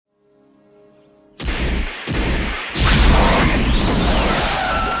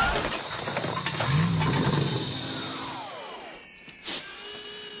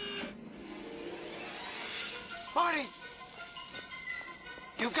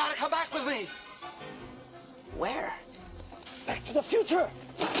gotta come back with me. Where? Back to the future.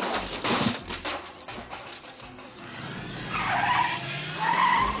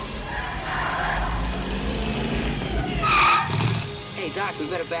 Hey, Doc, we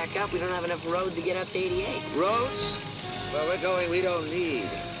better back up. We don't have enough road to get up to 88. Roads? Where we're going, we don't need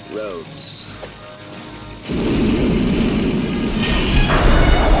roads.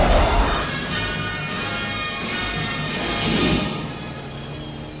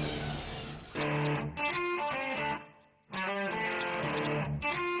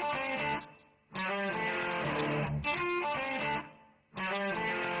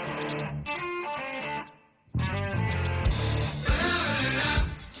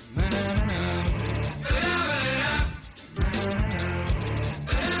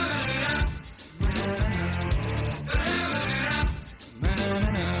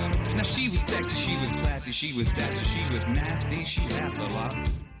 She was sassy, she was nasty, she had the lot.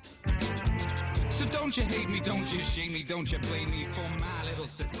 So don't you hate me, don't you shame me, don't you blame me for my little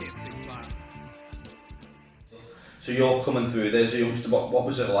sadistic part. So you're coming through there as a youngster, what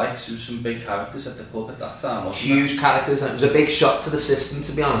was it like? So there was some big characters at the club at that time, wasn't Huge characters, and it was a big shock to the system,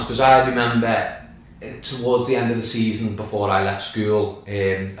 to be honest, because I remember towards the end of the season before I left school,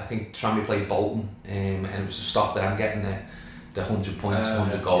 I think Tranmere played Bolton, and it was to stop them getting the 100 points,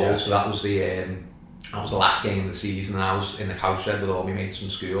 100 goals, yeah. So that was the last game of the season, and I was in the couch shed with all my mates from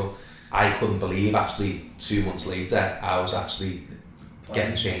school. I couldn't believe, actually, 2 months later, I was actually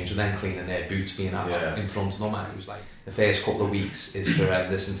getting changed and then cleaning their boots, being out in front of them, and it was like, the first couple of weeks is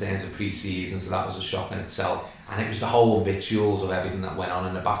horrendous in terms of pre-season, so that was a shock in itself. And it was the whole rituals of everything that went on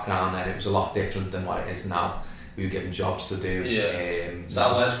in the background, and it was a lot different than what it is now. We were given jobs to do. Is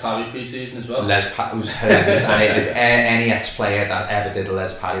that Les Parry pre-season as well? Les Parry was horrendous, and any ex-player that ever did a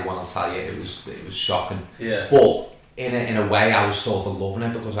Les Parry one, I'll tell you, it was shocking. Yeah. But in a way, I was sort of loving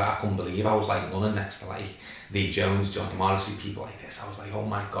it, because I couldn't believe I was like running next to like Lee Jones, Jonny Morrissey, people like this. I was like, oh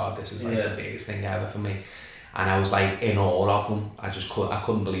my god, this is like the biggest thing ever for me, and I was like in awe of them. I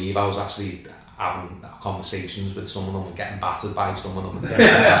couldn't believe I was actually having conversations with some of them and getting battered by some of them.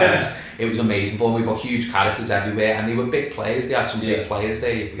 It was amazing for me, but huge characters everywhere, and they were big players. They had some big players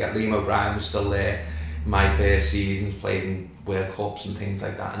there. You forget Liam O'Brien was still there. My first seasons, played in World Cups and things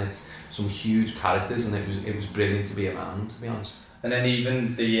like that, and it's some huge characters, and it was brilliant to be around, to be honest. And then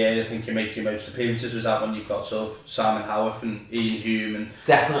even the year I think you make your most appearances was that when you got sort of Simon Howarth and Iain Hume and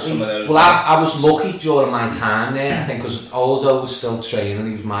definitely some of those. Well, I was lucky during my time there, I think, because Aldo was still training.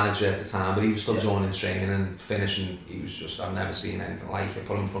 He was manager at the time, but he was still joining training and finishing. He was just, I've never seen anything like it.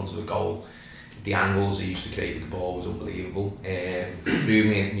 Put in front of a goal, the angles he used to create with the ball was unbelievable. Through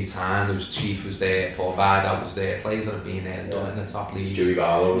my time, there was Chief was there, Paul Vardout was there, players that have been there and done it in the top leagues. Stewie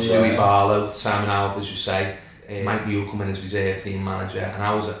Barlow, Simon Howarth, as you say. Mike Mule coming as reserve team manager, and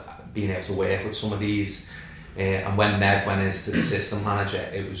I was being able to work with some of these, and when Ned went into the assistant manager,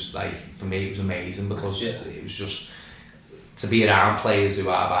 it was like, for me, it was amazing, because it was just to be around players who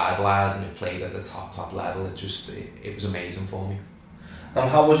I've idolised and who played at the top level. It was amazing for me. And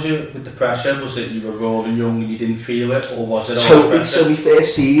how was you with the pressure? Was it you were raw and young and you didn't feel it, or was it totally? So my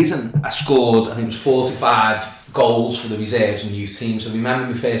first season, I scored, I think it was 45 goals for the reserves and youth team. So I remember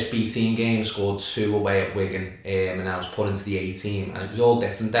my first B team game, I scored 2 away at Wigan, and I was put into the A team, and it was all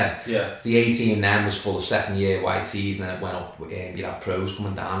different then. So the A team then was full of second year YTs, and then it went up, you had pros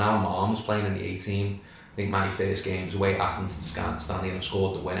coming down. Our mum was playing in the A team. I think my first game was away at Accrington Stanley, and I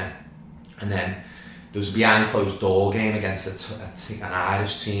scored the winner. And then there was a behind closed door game against an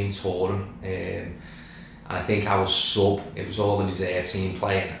Irish team touring, and I think I was sub. It was all the reserve team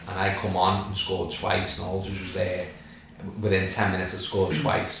playing, and I come on and scored twice, and Aldridge was there. Within 10 minutes I scored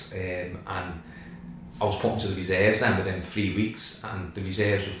twice, and I was put into the reserves then within 3 weeks, and the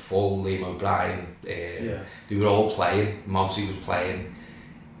reserves were full. Liam O'Brien, they were all playing. Mogsy was playing,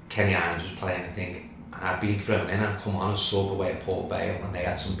 Kenny Hines was playing, I think, and I'd been thrown in and come on as sub away at Port Vale, and they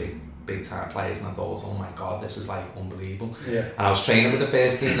had some big time players, and I thought, oh my god, this is like unbelievable. And I was training with the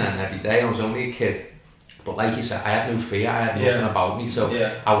first team then every day, and I was only a kid. But like you said, I had no fear, I had nothing about me, so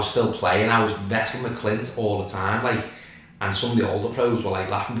I was still playing. I was wrestling with Clint all the time, like, and some of the older pros were like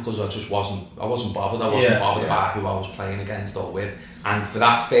laughing because I wasn't bothered. I wasn't bothered about who I was playing against or with. And for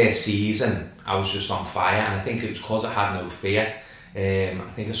that first season, I was just on fire, and I think it was because I had no fear.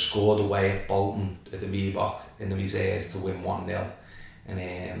 I think I scored away at Bolton at the Reebok in the reserves to win 1-0,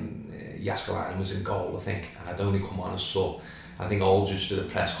 and Jaskalainen was in goal, I think, and I'd only come on as sub. I think Aldridge did a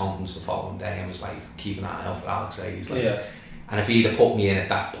press conference the following day and was like, keep an eye out for Alex Hayes. Like, and if he'd have put me in at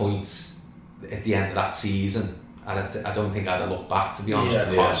that point, at the end of that season, I don't think I'd have looked back, to be honest,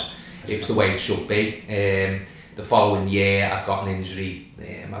 because it was the way it should be. the following year I'd got an injury.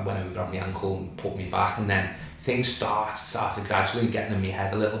 I went over on my ankle and put me back, and then things started gradually getting in my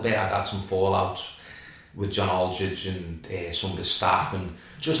head a little bit. I'd had some fallouts with John Aldridge and some of the staff, and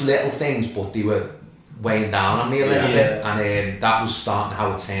just little things, but they were weighing down on me a little bit, and that was starting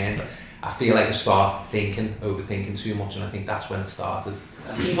how it turned. I feel like I started overthinking too much, and I think that's when it started.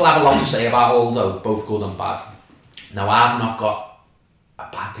 People have a lot to say about Aldo, both good and bad. Now, I've not got a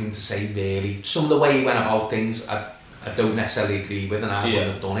bad thing to say, really. Some of the way he went about things, I don't necessarily agree with, and I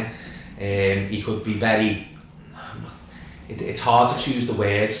wouldn't have done it. He could be very... It's hard to choose the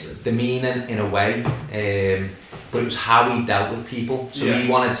words, demeaning in a way, but it was how he dealt with people. So he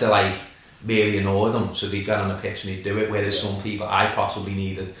wanted to, like, really annoy them, so they'd get on the pitch and he'd do it, whereas some people, I possibly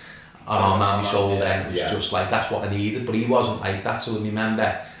needed an arm around my shoulder, and it was just like, that's what I needed, but he wasn't like that. So I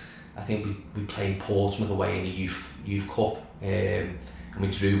remember, I think we played Portsmouth away in the youth cup, and we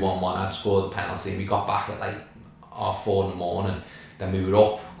drew 1-1. I'd scored the penalty, and we got back at like 4:30 in the morning. Then we were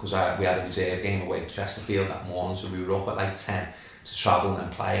up, because we had a reserve game away at Chesterfield that morning, so we were up at like 10 to travel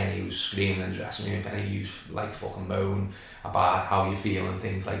and play, and he was screaming in the dressing room, and he used like fucking moan about how you feel and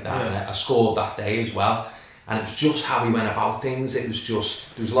things like that. And I scored that day as well, and it was just how he went about things. It was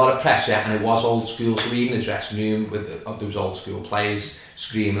just, there was a lot of pressure, and it was old school, so even the dressing room with those old school players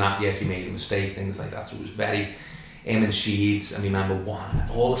screaming at you if you made a mistake, things like that. So it was very, him and Sheeds, and I remember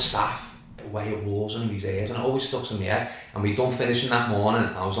all the staff away at Wolves and reserves, and it always stuck in my head. And we'd done finishing that morning,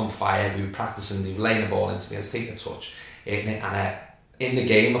 I was on fire, we were practising, they were laying the ball into me, I was taking a touch, and in the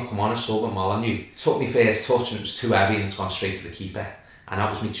game I've come on a sub at Molyneux, took my first touch and it was too heavy and it's gone straight to the keeper, and that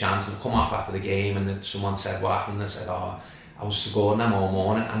was my chance. And I come off after the game, and then someone said what happened, and I said, I was scoring them all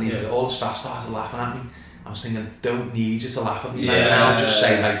morning, and all the staff started laughing at me. I was thinking, don't need you to laugh at me right now, just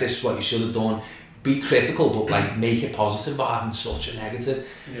say like, this is what you should have done. Be critical, but like make it positive, but having such a negative.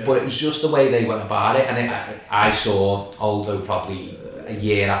 But it was just the way they went about it, and I saw Aldo probably a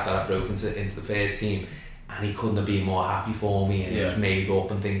year after I broke into the first team, and he couldn't have been more happy for me, and it was made up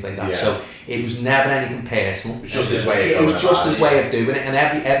and things like that. So it was never anything personal. It was just his way. It was just his way of doing it, and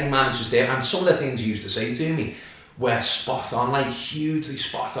every manager's there. And some of the things he used to say to me were spot on, like hugely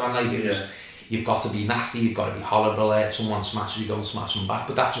spot on. Like it was, you've got to be nasty, you've got to be horrible. If someone smashes you, go and smash them back.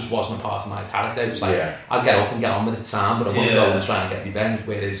 But that just wasn't a part of my character. It was like, I'll get up and get on with it, Sam, but I won't go and try and get revenge.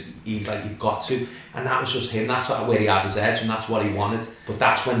 Whereas he's like, you've got to. And that was just him. That's where he had his edge, and that's what he wanted. But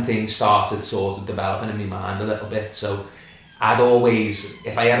that's when things started sort of developing in my mind a little bit. So I'd always,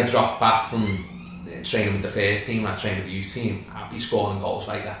 if I ever dropped back from training with the first team, I'd train with the youth team, I'd be scoring goals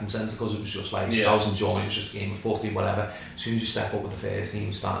like left and centre, because it was just like, I was enjoying it, was just a game of footy, whatever. As soon as you step up with the first team,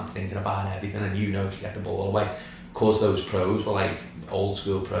 you start thinking about everything, and you know if you get the ball away, because those pros were like old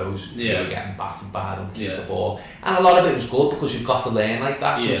school pros, you were getting battered by them, keep the ball. And a lot of it was good, because you've got to learn like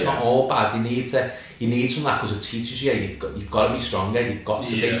that, so it's not all bad. You need some of that, because it teaches you, you've got to be stronger, you've got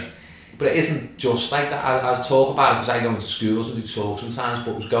to be. But it isn't just like that. I talk about it because I go into schools and do talk sometimes,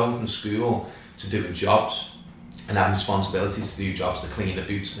 but it was going from school to doing jobs and having responsibilities to do jobs, to clean the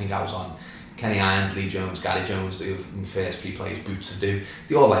boots. I think I was on Kenny Irons, Lee Jones, Gary Jones, they were my first 3 players' boots to do.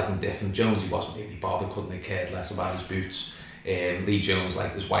 They all liked them different. Jones, he wasn't really bothered, couldn't have cared less about his boots. Lee Jones,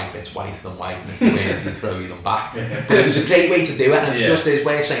 like, there's white bits whiter than white, and if you wear it, he'd throw you them back. But it was a great way to do it, and it's just his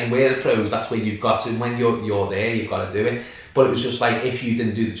way of saying, we're the pros, that's where you've got to, when you're there, you've got to do it. But it was just like, if you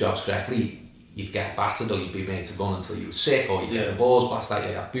didn't do the jobs correctly, you'd get battered, or you'd be made to gun until you were sick, or you'd get the balls blasted out,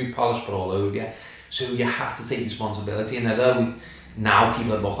 you'd have boot polish put all over you. So you had to take responsibility, and although now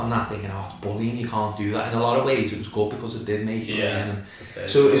people are looking at that thinking, oh, it's bullying, you can't do that. In a lot of ways it was good, because it did make you learn.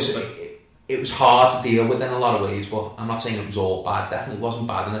 So it was hard to deal with in a lot of ways, but I'm not saying it was all bad. Definitely wasn't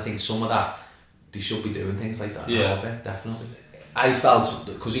bad, and I think some of that, they should be doing things like that now a bit, definitely. I felt,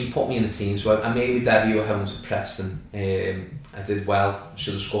 because he put me in the team, so I made my debut at home to Preston. I did well,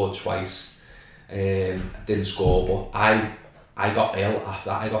 should have scored twice. I didn't score, but I got ill after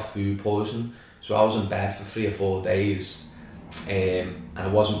that. I got food poisoning, so I was in bed for 3 or 4 days, and I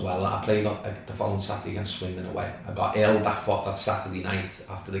wasn't well. I played the following Saturday against Swindon away. I got ill that Saturday night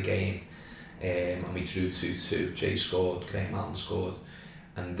after the game, and we drew 2-2. Jay scored, Graham Allen scored,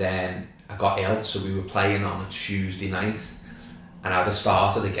 and then I got ill, so we were playing on a Tuesday night, and I'd have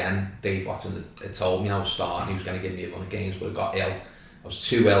started again. Dave Watson had told me I was starting, he was going to give me a run of games, but I got ill. I was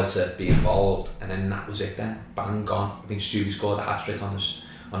too ill to be involved, and then that was it then, bang, gone. I think Stewie scored a hat-trick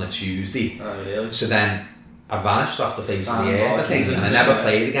on a Tuesday. Oh, really? So then I vanished off the face of the earth, I think, and I never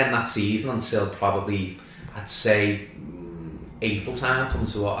played again that season until probably, I'd say, April time, coming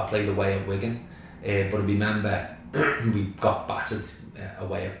to what I played away at Wigan. But I remember we got battered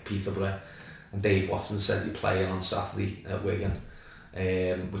away at Peterborough, and Dave Watson said, you're playing on Saturday at Wigan.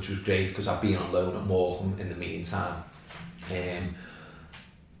 which was great because I've been on loan at Morecambe in the meantime.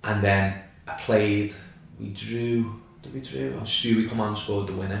 And then I played, we drew, and Stewie come on and scored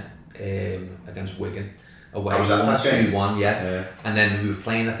the winner against Wigan. Away, 2-1, yeah. And then we were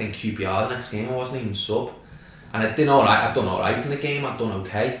playing, I think, QPR the next game. I wasn't even sub. And I'd done alright in the game, I'd done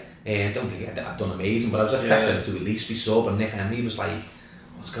okay. I don't think I'd done amazing, but I was expecting to at least be sub. And Nick Henry was like,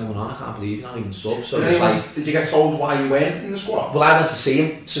 what's going on? I can't believe you're not even sub. So it was like, did you get told why you weren't in the squad? Well, I went to see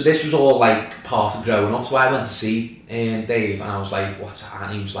him. So this was all like part of growing up. So I went to see Dave, and I was like, what's that?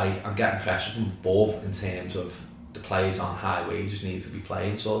 And he was like, I'm getting pressure from above in terms of the players on high wages need to be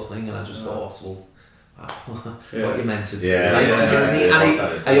playing, sort of thing. And I just thought, well, what you meant to do. You know what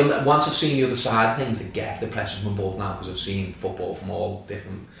I mean? And once I've seen the other side of things, I get the pressure from above now because I've seen football from all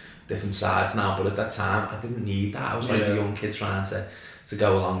different sides now. But at that time, I didn't need that. I was like a young kid trying to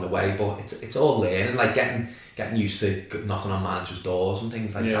go along the way. But it's all learning, like getting used to knocking on managers' doors and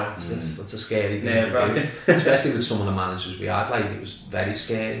things like that. That's a scary thing to do, especially with some of the managers we had. Like, it was very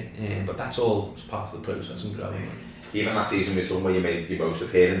scary. But that's all part of the process and growing. Even that season we talking where you made your most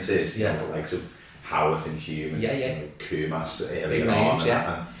appearances, you know, the likes of Howard and Hume and Koumas earlier on,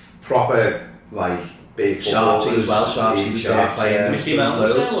 and proper like big Sharpsy as well. Sharpsy was there playing. Mickey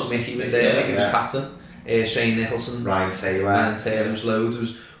was Mickey was there. Mickey was captain. Shane Nicholson, Ryan Taylor was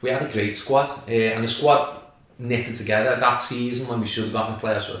loads. We had a great squad, and the squad knitted together that season when we should have gotten a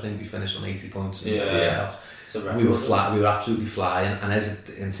player. So I think we finished on 80 points in the playoffs. We were flat. We were absolutely flying, and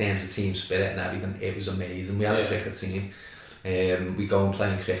in terms of team spirit and everything, it was amazing. We had a cricket team. We go and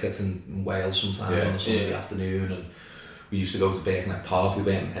play in cricket in Wales sometimes on a Sunday afternoon, and we used to go to Prenton Park. We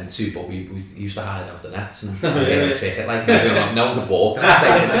weren't meant to, but we used to hide out the nets and play cricket. Like, no one could walk in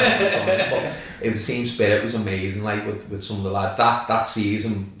that but the team spirit was amazing. Like with some of the lads, that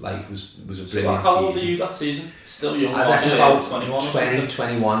season like was a brilliant season. How old were you that season? Still young? I reckon about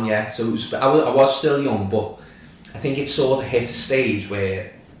 21, yeah. So I was still young, but I think it sort of hit a stage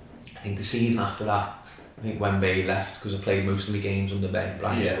where I think the season after that, I think when Bay left, because I played most of my games under Bay,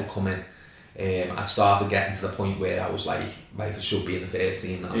 Brian Little come in, I'd started getting to the point where I was like, right, I should be in the first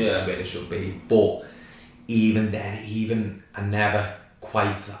team now, this is where I should be. But even then, I never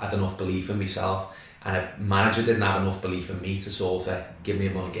quite had enough belief in myself, and a manager didn't have enough belief in me to sort of give me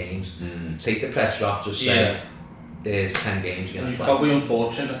a run of games, take the pressure off, just say, there's 10 games you're going to play. Probably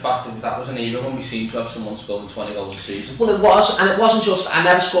unfortunate the fact that was an era when we seemed to have someone scoring 20 goals a season. Well, it was, and it wasn't just, I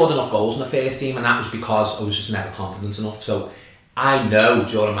never scored enough goals in the first team, and that was because I was just never confident enough. So I know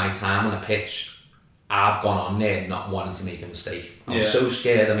during my time on the pitch, I've gone on there not wanting to make a mistake. I was so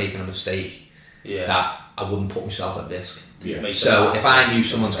scared of making a mistake that I wouldn't put myself at risk. So if I knew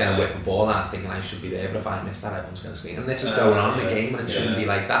someone's going to whip the ball, I'm thinking I should be there, but if I miss that, everyone's going to scream. And this is going on in the game, and it shouldn't be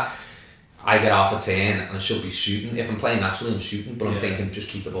like that. I get half a turn and I should be shooting. If I'm playing naturally, I'm shooting, but I'm thinking just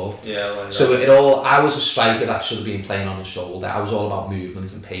keep the ball. So I was a striker that should have been playing on the shoulder. I was all about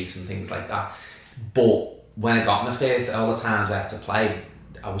movement and pace and things like that. But when I got in the first, all the times I had to play,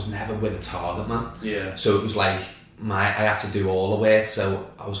 I was never with a target man. So it was like I had to do all the work. So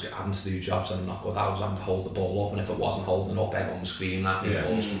I was having to do jobs that I'm not good at. I was having to hold the ball up, and if it wasn't holding up, everyone was screaming at me. The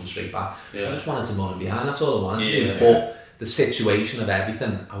ball was coming straight back. I just wanted to run behind. That's all I wanted to do. But the situation of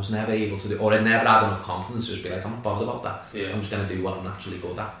everything, I was never able to do, or I never had enough confidence to just be like, I'm not bothered about that. I'm just going to do what I'm naturally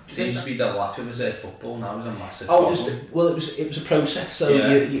good at. Seems to be the lack of football now is a massive problem. It was a process. So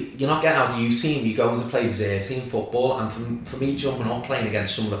you're not getting out of the youth team, you're going to play reserve team football, and for me jumping up playing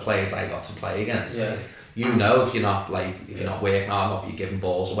against some of the players I got to play against, you know if you're not working hard enough, you're giving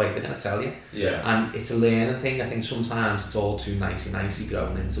balls away, they're going to tell you. And it's a learning thing. I think sometimes it's all too nicey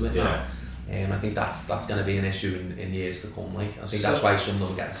growing into it now. I think that's going to be an issue in years to come. Like, I think that's why some of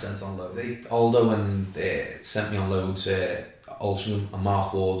them get sent on loan. Aldo sent me on loan to Altrincham, and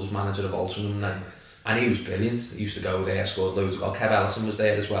Mark Ward was manager of Altrincham, and he was brilliant. He used to go there, scored loads of goals. Kev Ellison was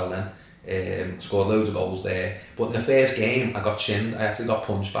there as well then. Scored loads of goals there, but in the first game I got chinned. I actually got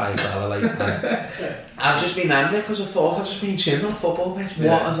punched by a fella. I've just remembered it because I thought I've just been chinned on a football pitch.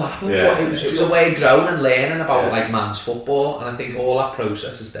 What has happened? But it was a way of growing and learning about like man's football, and I think all that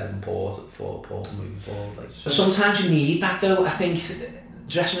process is dead important for moving forward. But sometimes you need that though. I think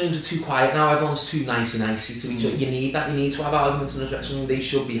dressing rooms are too quiet now. Everyone's too nicey to each other. You need that. You need to have arguments in the dressing room. They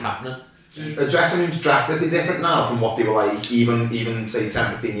should be happening. The dressing room's drastically different now from what they were like even say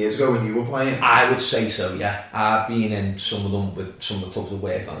 10-15 years ago when you were playing. I would say so, yeah. I've been in some of them with some of the clubs I've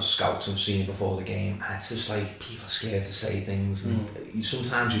worked on as scouts and seen before the game, and it's just like people are scared to say things, and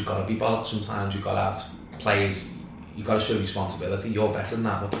sometimes you've got to be bothered, sometimes you've got to have players, you've got to show responsibility. You're better than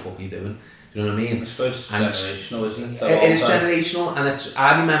that, what the fuck are you doing? Do you know what I mean? I suppose it's generational, isn't it? It is generational, and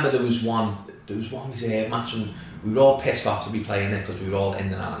I remember there was one there was one reserve match and we were all pissed off to be playing it because we were all in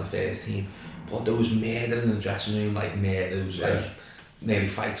and out of the first team, but there was murder in the dressing room, like murder. There was like nearly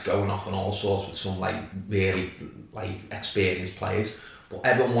fights going off and all sorts with some like really like experienced players, but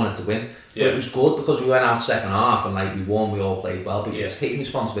everyone wanted to win. But it was good because we went out second half and like we won, we all played well, but it's taking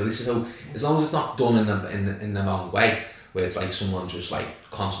responsibility. So as long as it's not done in the wrong way, where it's like someone just like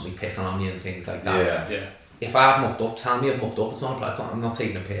constantly picking on you and things like that. If I've mucked up, tell me I've mucked up. It's not, I'm not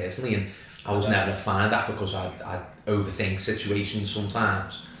taking it personally, and I was never a fan of that because I overthink situations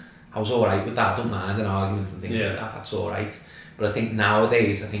sometimes. I was alright with that, I don't mind an argument and things like that, that's alright. But I think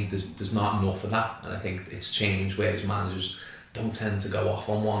nowadays, I think there's not enough of that, and I think it's changed, whereas managers don't tend to go off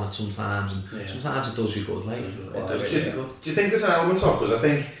on one at sometimes, and sometimes it does you good, like, it does you good. Do you think there's an element of, because I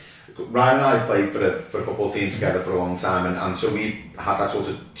think Ryan and I played for a football team together for a long time, and so we had that sort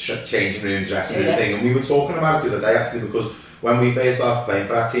of changing room, dressing room thing, and we were talking about it the other day actually, because when we first started playing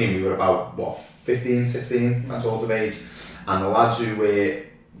for that team, we were about, 15, 16, that sort of age, and the lads who were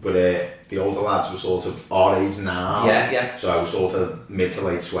the older lads were sort of our age now, so I was sort of mid to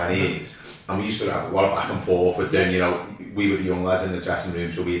late 20s, and we used to have a lot of back and forth with them, you know, we were the young lads in the dressing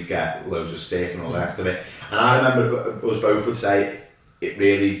room, so we'd get loads of stick and all the rest of it, and I remember us both would say it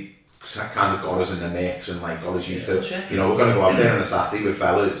really kind of got us in the mix and like got us used to, you know, we're going to go out there on a Saturday with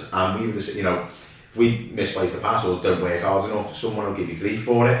fellas, and we would just, you know, if we misplace the pass or don't work hard enough, someone will give you grief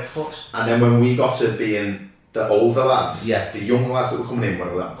for it. And then when we got to being the older lads, the young lads that were coming in were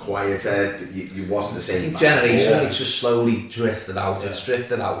a lot quieter, you wasn't the same. Generationally, it's just slowly drifted out, it's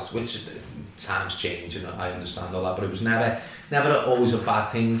drifted out, which times change and I understand all that, but it was never always a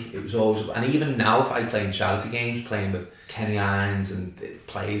bad thing. It was always, and even now if I play in charity games, playing with Kenny Irons and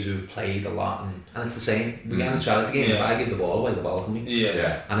players who've played a lot, and it's the same. We get in a charity game, if I give the ball away, the ball can me.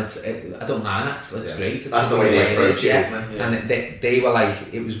 And I don't mind that, it's great. It's that's the way they approach it, isn't it? And they were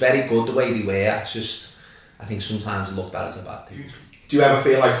like, it was very good the way they were. It's just, I think sometimes it looked bad as a bad thing. Do you ever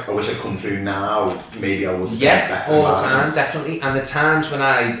feel like, I wish I'd come through now, maybe I would get better? All the time, definitely. And the times when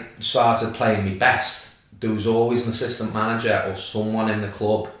I started playing my best, there was always an assistant manager or someone in the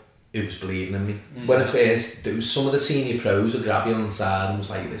club who was believing in me. When I first, there was some of the senior pros would grab you on the side and was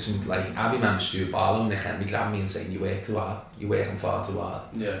like, listen, like, I remember Stuart Barlow and Nick Henry grabbed me and saying, you work too hard, you're working far too hard.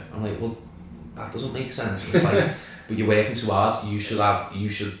 I'm like, well, that doesn't make sense. It's like, but you're working too hard, you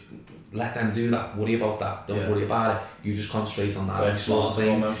should let them do that, worry about that, don't worry about it, you just concentrate on that small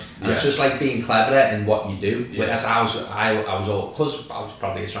thing. And it's just like being cleverer in what you do, whereas I was all, because I was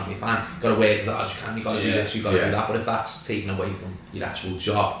probably a Tranmere fan, you got to work as hard as you can, you got to do this, you got to do that, but if that's taken away from your actual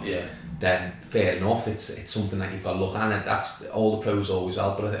job, then fair enough, it's something that you've got to look at, and that's, all the pros always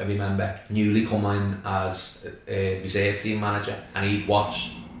help. But I remember newly coming as a reserve team manager, and he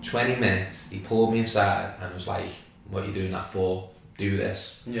watched 20 minutes, he pulled me aside and was like, what are you doing that for? Do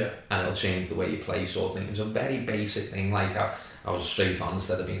this, and it'll change the way you play, sort of thing. It was a very basic thing, like I was straight on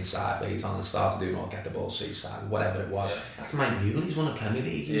instead of being sideways on. I started doing, get the ball side, whatever it was. That's my mule, he's won a Premier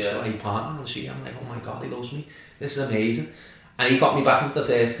League, he's a partner on the sheet. I'm like, oh my god, he loves me, this is amazing. And he got me back into the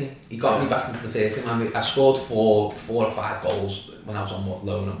first team. I scored four or five goals when I was on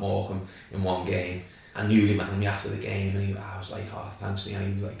loan at Morecambe in one game. And Newly met me after the game, and I was like, oh, thanks, and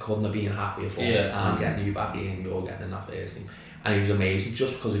he was like, couldn't have been happier for me. I'm getting you back in, you're getting in that first team. And he was amazing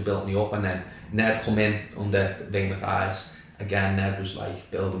just because he built me up. And then Ned come in under Weymouth eyes. Again, Ned was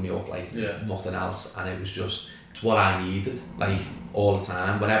like building me up like nothing else, and it was just, it's what I needed, like all the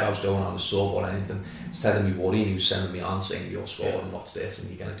time. Whenever I was going on a sub or anything, instead of me worrying, he was sending me on saying, you're scoring, what's this,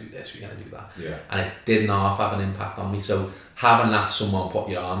 and you're going to do this, you're going to do that. And it didn't half have an impact on me. So having that someone put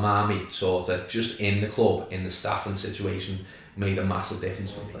your arm around me, sort of just in the club, in the staffing situation, made a massive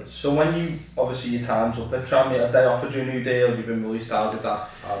difference for me. So when you, obviously your time's up at Tranmere, have they offered you a new deal? You've been released, how did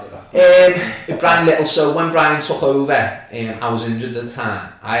that Brian Little, so when Brian took over, I was injured at the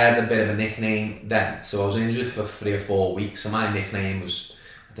time. I had a bit of a nickname then, so I was injured for 3 or 4 weeks, and my nickname was,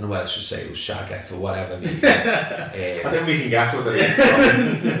 I don't know whether I should say it was Shagger for whatever reason. I think we can guess what it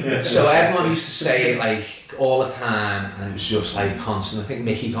is. So everyone used to say it like all the time, and it was just like constant. I think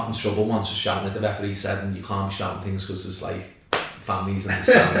Mickey got in trouble once for shouting at the referee, said, and you can't be shouting things because there's like families and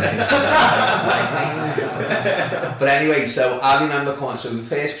stuff. But anyway, so I remember coming, so the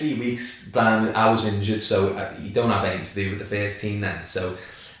first 3 weeks, Brian, I was injured, so you don't have anything to do with the first team then. So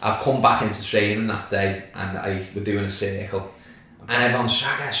I've come back into training that day, and we're doing a circle, and everyone's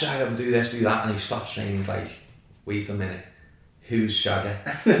Shagger, we'll do this, do that, and he stops training, he's like, wait a minute, who's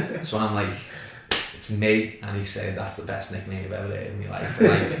Shagger? So I'm like, it's me, and he said, that's the best nickname I've ever heard in my life.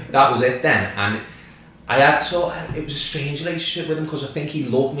 Like, that was it then, and it was a strange relationship with him, because I think he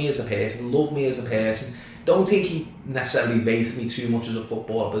loved me as a person, don't think he necessarily rated me too much as a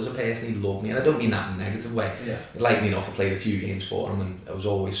footballer, but as a person he loved me, and I don't mean that in a negative way. He liked me enough. I played a few games for him and I was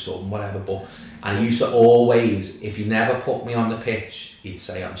always sub and whatever, and he used to always, if you never put me on the pitch, he'd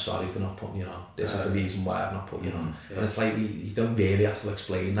say, I'm sorry for not putting you on, this is the reason why I've not put you on. And it's like, you don't really have to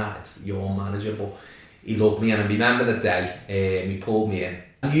explain that, it's your manager, but he loved me. And I remember the day he pulled me in.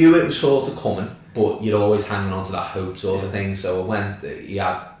 I knew it was sort of coming, but you're always hanging on to that hope sort of thing. So when he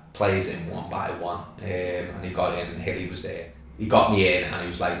had players in one by one, and he got in and Hilly was there, he got me in and he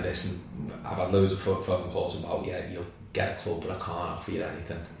was like, listen, I've had loads of phone calls about, you'll get a club but I can't offer you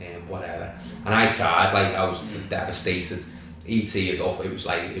anything, whatever. And I tried, like I was devastated. He teared up, it was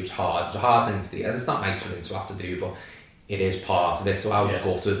hard, it was a hard thing to do, and it's not nice for him to have to do, but it is part of it. So I was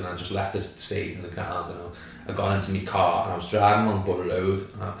gutted and I just left the stadium in the ground, and I got into my car and I was driving on Borough Road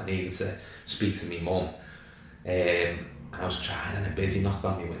and I needed to speak to my mum, and I was crying and a busy knocked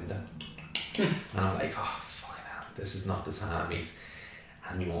on my window and I'm like, oh fucking hell, this is not the time, mate.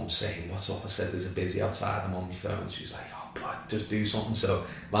 And my mum's saying, what's up? I said, there's a busy outside, I'm on my phone. She was like, oh bro, just do something. So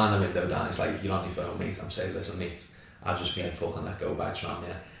man the window down, it's like, you're on your phone, mate. I'm saying, listen mate, I've just been fucking let go by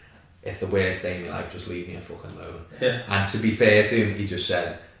Tranmere. It's the worst day in my life, just leave me fucking alone. And to be fair to him, he just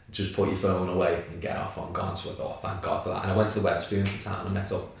said, just put your phone away and get off, I'm gone. So I thought, thank God for that. And I went to the Wetherspoons in town and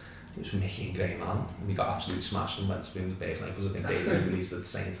met up. It was Mickey and Graham Allen, and we got absolutely smashed in Wetherspoons Bakery because I think they were released at the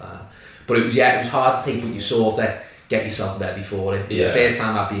same time. But it was hard to take, but you sort of get yourself ready for it. It was the first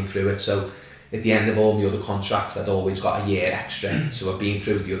time I'd been through it, so at the end of all my other contracts I'd always got a year extra, so I'd been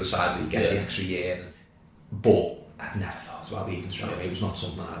through the other side but you get the extra year. But I'd never thought about leaving Tranmere. It was not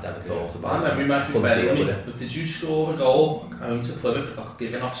something I'd ever thought about. I remember but did you score a goal home to Plymouth that got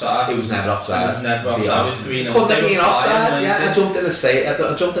given offside? It was never offside. It was never offside with 3-0. Couldn't have been offside, I jumped in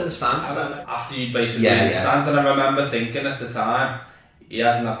the stands. After you basically in the stands, and I remember thinking at the time, he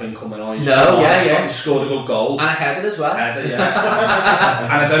hasn't been coming on. He scored a good goal. And a header as well. And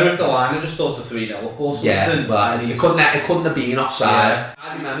I don't know if the line had just thought the 3-0 up or something. Yeah, but it couldn't have been offside.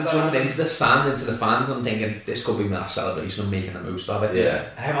 I remember jumping into the stand, into the fans, and I'm thinking, this could be my last celebration, I'm making the most of it. And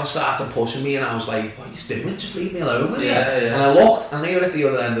everyone started pushing me and I was like, what are you doing? Just leave me alone, will you? And I looked and they were at the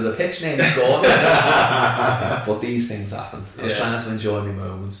other end of the pitch nearly scored. But these things happen. I was trying to enjoy my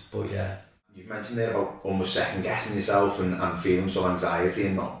moments, but You've mentioned there about almost second guessing yourself and feeling some anxiety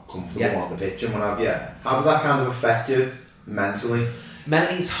and not comfortable on the pitch and what have you. How did that kind of affect you mentally?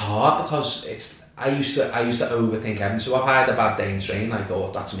 Mentally it's hard because I used to overthink everything. So if I had a bad day in training, I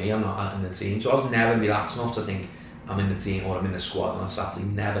thought, that's me, I'm not in the team. So I was never relaxed enough to think I'm in the team or I'm in the squad on a Saturday,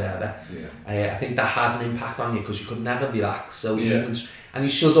 never ever. I think that has an impact on you because you could never relax. So even, and you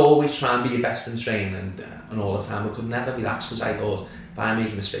should always try and be your best in training and all the time, but could never relax because I thought, if I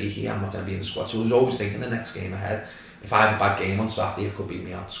make a mistake here, I'm not going to be in the squad. So I was always thinking the next game ahead. If I have a bad game on Saturday, it could beat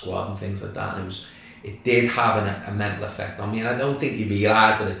me out the squad and things like that. And it did have a mental effect on me. And I don't think you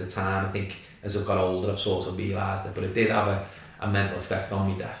realise it at the time. I think as I've got older, I've sort of realised it. But it did have a mental effect on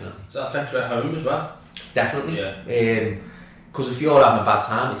me, definitely. Does that affect you at home as well? Definitely. Because if you're having a bad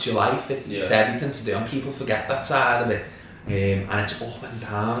time, it's your life. It's everything to do. And people forget that side of it. And it's up and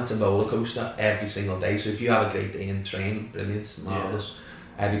down, it's a roller coaster every single day. So if you have a great day in training, brilliant, marvellous,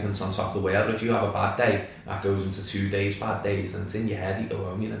 everything's on top of the world. But if you have a bad day, that goes into 2 days, bad days, then it's in your head, you go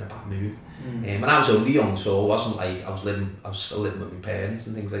home, you're in a bad mood. And I was only young, so it wasn't like I was still living with my parents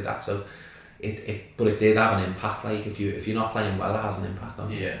and things like that. So but it did have an impact. Like if you're not playing well, it has an impact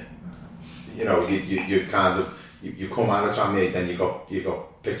on you. You know, you've kind of you come out of Tranmere, then you got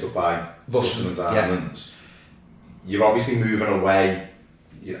picked up by Rushden and Diamonds. You're obviously moving away,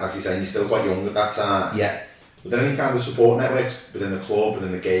 as you say, you're still quite young at that time. Were there any kind of support networks within the club,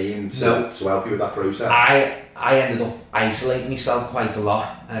 within the game to help you with that process? I ended up isolating myself quite a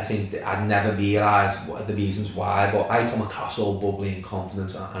lot, and I think that I'd never realised what the reasons why, but I come across all bubbly and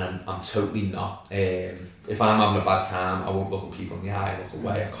confident, and I'm totally not. If I'm having a bad time, I won't look at people in the eye, look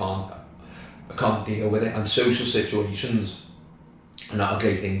away, I can't deal with it. And social situations are not a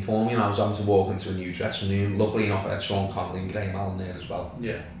great thing for me, and I was having to walk into a new dressing room. Luckily enough, I had Sean Cammell and Graham Allen there as well.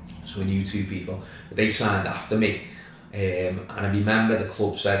 So we knew 2 people, but they signed after me. And I remember the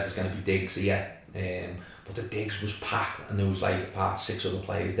club said there's going to be digs here, but the digs was packed, and there was like about 6 other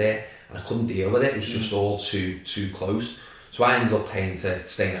players there, and I couldn't deal with it. It was just all too close. So I ended up paying to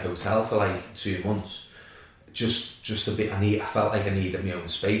stay in a hotel for like 2 months, just a bit. I felt like I needed my own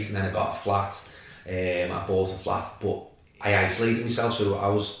space, and then I got a flat. I bought a flat, but I isolated myself. So I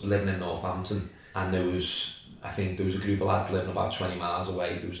was living in Northampton, and there was a group of lads living about 20 miles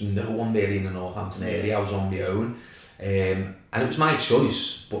away. There was no one really in the Northampton area. I was on my own, and it was my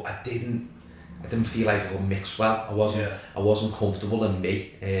choice, but I didn't feel like I could mix well. I wasn't comfortable in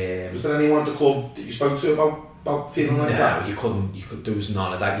me. Was there anyone at the club that you spoke to about feeling like that? No, there was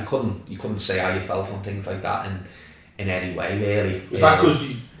none of that. You couldn't say how you felt on things like that in any way, really. Was that because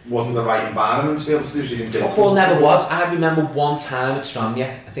you wasn't the right environment to be able to do something? Football never was. I remember one time at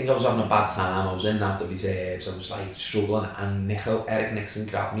Tranmere, I think I was having a bad time. I was in and out of reserves. I was like struggling, and Eric Nixon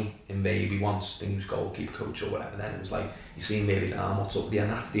grabbed me in maybe once. I think he was goalkeeper coach or whatever. Then it was like, you seem really down, what's up with you?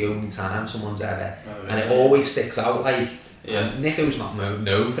 And that's the only time someone's ever. And it always sticks out. Like, Nico's not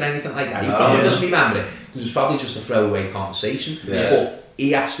known for anything like that. He probably doesn't remember it because it was probably just a throwaway conversation. But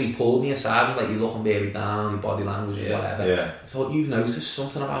he actually pulled me aside and like, you're looking really down, your body language or whatever. I thought, you've noticed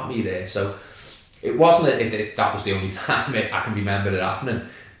something about me there. So it wasn't that was the only time I can remember it happening.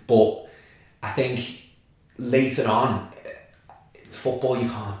 But I think later on, football, you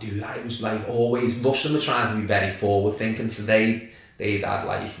can't do that. It was like always, Rushden were trying to be very forward thinking. Today they'd had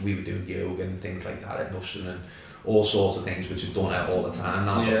like, we were doing yoga and things like that at Rushden and all sorts of things which have done it all the time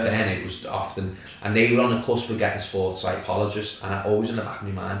now, but then it was often, and they were on the cusp of getting a sports psychologist, and I always in the back of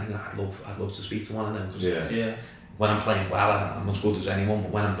my mind thinking I'd love to speak to one of them, because when I'm playing well I'm as good as anyone, but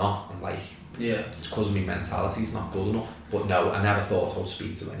when I'm not, I'm like, it's because my mentality's not good enough. But no, I never thought I'd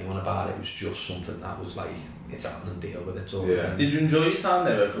speak to anyone about it. It was just something that was like, it's happening, deal with it. So Did you enjoy your time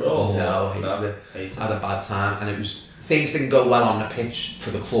there overall? No, I hated it. I had a bad time, and it was, things didn't go well on the pitch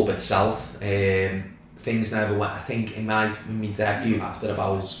for the club itself. Things never went. I think in my debut, after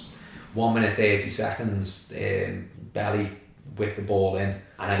about 1 minute 30 seconds, Belly whipped the ball in, and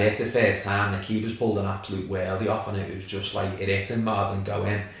I hit it first time. The keeper's pulled an absolute worldie off, and it was just like, it hit him rather than go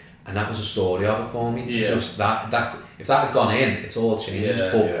in, and that was the story of it for me. Just that if that had gone in, it's all changed.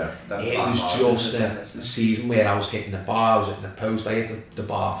 But it was just a season where I was hitting the bar, I was hitting the post. I hit the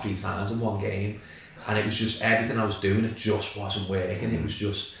bar 3 times in one game, and it was just everything I was doing, it just wasn't working. It was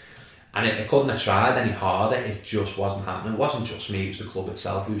just. And I couldn't have tried any harder, it just wasn't happening. It wasn't just me, it was the club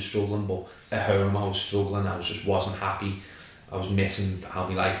itself who was struggling, but at home I was struggling, I just wasn't happy. I was missing how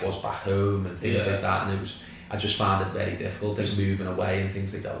my life was back home and things like that, and I just found it very difficult, just moving away and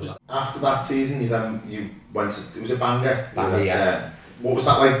things like that. After that season, you went to, it was a Bangor? What was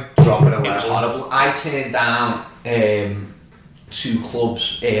that like, dropping away? It was horrible. I turned down 2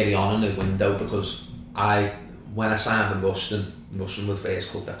 clubs early on in the window because when I signed with Rushden were the first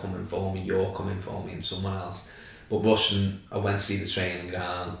club that come in for me, York come in for me and someone else. But Rushden, I went to see the training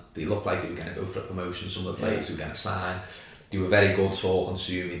ground, they looked like they were going to go for a promotion, some of the players who were going to sign. They were very good talking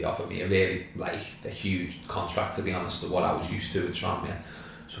to me, they offered me a huge contract, to be honest, to what I was used to at Tranmere.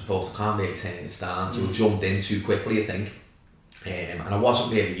 So I thought, I can't really turn this down, so I jumped in too quickly, I think. And I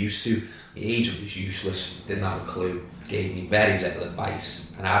wasn't really used to, my agent was useless, didn't have a clue, gave me very little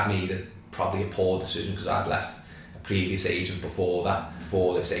advice, and I'd made probably a poor decision because I'd left previous agent before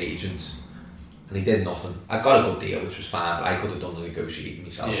this agent, and he did nothing. I got a good deal, which was fine, but I could have done the negotiating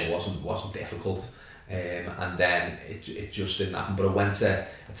myself. It wasn't difficult, and then it just didn't happen. But I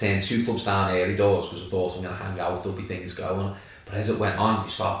turned 2 clubs down early doors because I thought, I'm going to hang out, there'll be things going. But as it went on, you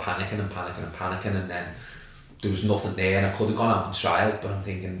start panicking, and then there was nothing there, and I could have gone out on trial, but I'm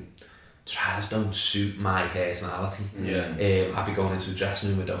thinking, trials don't suit my personality. I'd be going into a dressing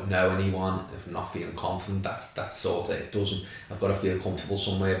room, I don't know anyone, if I'm not feeling confident, that's sort of, it doesn't, I've got to feel comfortable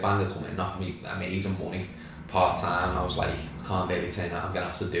somewhere. Bangor come in, offer me amazing money, part-time, I was like, I can't really turn that, I'm going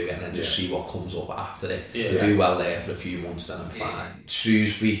to have to do it and then just see what comes up after it. If I do well there for a few months, then I'm fine.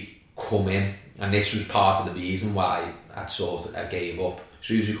 Shrewsbury come in, and this was part of the reason why I gave up.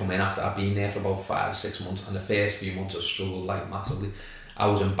 Shrewsbury come in after I'd been there for about 5 or 6 months, and the first few months I struggled like massively. I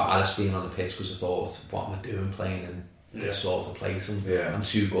was embarrassed being on the pitch because I thought, what am I doing playing in this sort of place, and I'm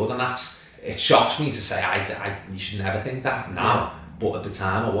too good, and it shocks me to say you should never think that now, but at the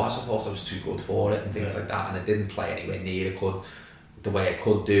time I thought I was too good for it and things like that, and I didn't play anywhere near the way I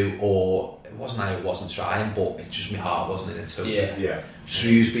could do, or it wasn't I wasn't trying, but it's just my heart wasn't in it totally.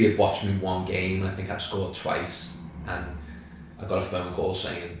 Shrewsbury had watched me 1 game, and I think I'd scored twice, and I got a phone call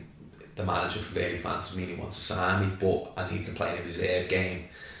saying the manager really fancies me and he wants to sign me, but I need to play in a reserve game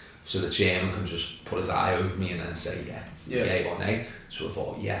so the chairman can just put his eye over me and then say yay or nay. So I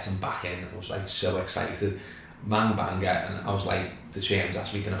thought, yes, I'm back in. I was like so excited, Bangor, and I was like, the chairman's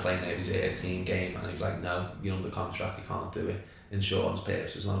asked me, can I play in a reserve team game? And he was like, no, you're under contract, you can't do it, insurance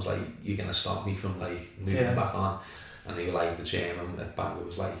purposes. And I was like, you're going to stop me from like moving back on? And he was like, the chairman at Bangor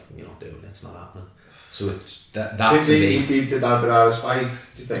was like, you're not doing it, it's not happening. So it's that to me. He did that a bit out of spite, do you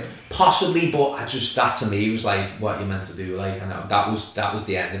think? Possibly, but that to me was like what you're meant to do. Like, and that was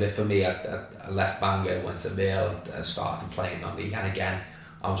the end of it for me. I left Bangor, went to Wirral, I started playing on league, and again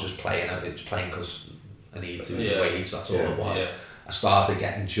I was just playing. I was playing because I needed to wage. That's all it was. I started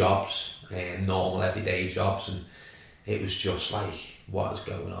getting jobs, normal everyday jobs, and it was just like, what is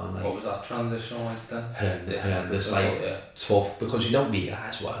going on? Like, what was that transition like then? Horrendous, like tough, because you don't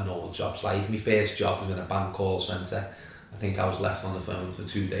realise what a normal job's like. My first job was in a bank call centre. I think I was left on the phone for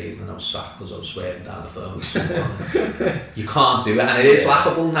 2 days and then I was sacked because I was swearing down the phone to someone. You can't do it, and it is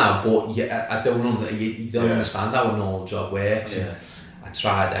laughable now, but I don't you don't understand how a normal job works. Yeah. I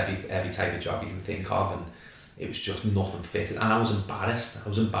tried every type of job you can think of, and it was just nothing fitted, and I was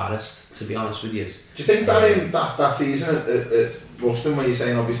embarrassed to be honest with you. Do you think that that season at Rushden, where you're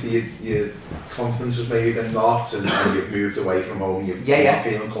saying obviously your confidence was maybe been knocked and you've moved away from home, you're not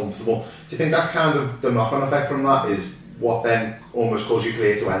feeling comfortable, do you think that's kind of the knock-on effect from that is what then almost caused your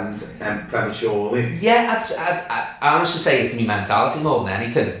career to end prematurely? Yeah, I honestly say it's my mentality more than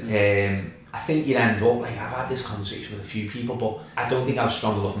anything. I think you'd end up, like, I've had this conversation with a few people, but I don't think I was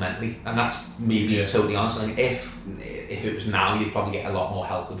strong enough mentally, and that's me being totally honest. Like, if it was now, you'd probably get a lot more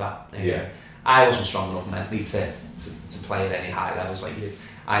help with that. I wasn't strong enough mentally to play at any high levels. Like,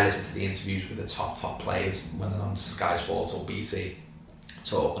 I listened to the interviews with the top players when they're on Sky Sports or BT,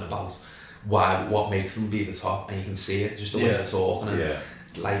 talking about what makes them be the top, and you can see it just the way they're talking. And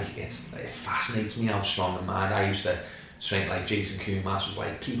like, it fascinates me how strong the mind. I used to train, like Jason Koumas was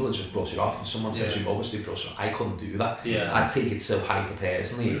like, people would just brush it off. If someone says you obviously brush it, I couldn't do that. I'd take it so hyper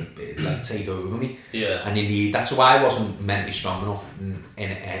personally, it'd like take over me. And you need that. So I wasn't mentally strong enough in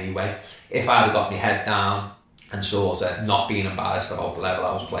any way. If I'd have got my head down and sort of not being embarrassed about the level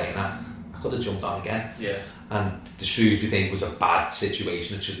I was playing at, I could have jumped on again. And the Shrewsbury thing was a bad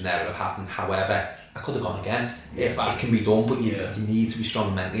situation, it should never have happened. However, I could have gone again. It can be done, but you need to be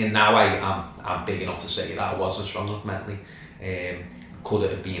strong mentally. And now I'm big enough to say that I wasn't strong enough mentally. Could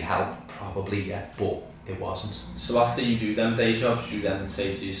it have been helped? Probably, but it wasn't. So after you do them day jobs, you then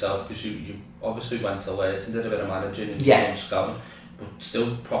say to yourself, because you obviously went to Leeds and did a bit of managing and some scouting, but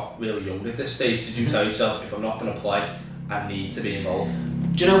still really young at this stage, did you tell yourself, if I'm not going to play, I need to be involved?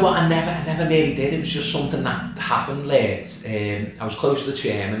 Do you know what? I never really did. It was just something that happened late. I was close to the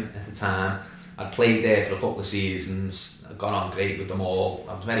chairman at the time. I'd played there for a couple of seasons. I'd gone on great with them all.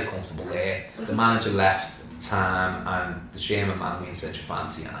 I was very comfortable there. The manager left at the time, and the chairman man me and said, "You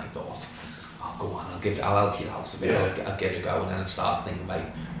fancy?" And I thought, "Oh, go on. I'll help you out a bit. I'll give it a go." And then I started thinking, right,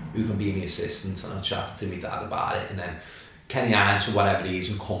 who can be my assistant? And I chatted to my dad about it. And then Kenny Iain, for whatever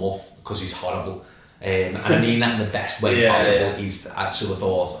reason, come up because he's horrible. And I mean that in the best way possible. I sort of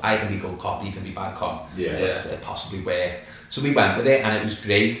thought, I can be good cop, you can be bad cop. It possibly work. So we went with it, and it was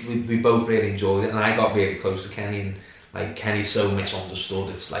great. We both really enjoyed it, and I got really close to Kenny. And like, Kenny's so misunderstood.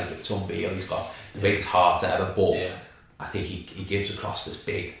 It's like, it's unreal. He's got the biggest heart ever, but I think he gives across this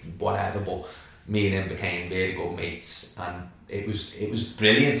big whatever. But me and him became really good mates, and it was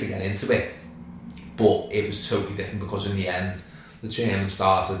brilliant to get into it. But it was totally different, because in the end, the chairman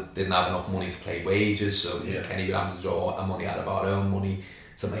didn't have enough money to pay wages, so Kenny would have to draw money out of our own money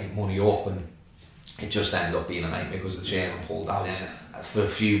to make money up, and it just ended up being a nightmare because the chairman pulled out. For a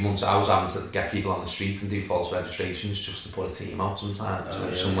few months I was having to get people on the street and do false registrations just to put a team out sometimes. So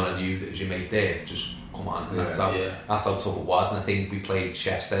if someone I knew that was your mate there, just come on. And that's how tough it was. And I think we played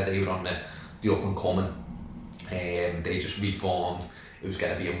Chester, they were on the up and coming, they just reformed. It was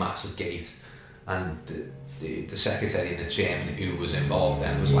going to be a massive gate, and the secretary and the chairman who was involved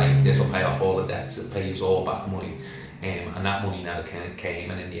then was like, "This will pay off all the debts, it pays all back money," and that money never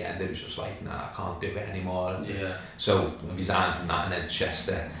came, and in the end it was just like, "Nah, I can't do it anymore." So I resigned from that, and then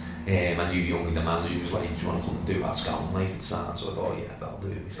Chester, I knew Youngie, the manager, was like, "Do you want to come and do that scouting like it?" So I thought, yeah, that'll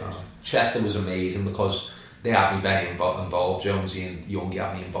do it. So Chester was amazing because they had me very involved. Jonesy and Youngie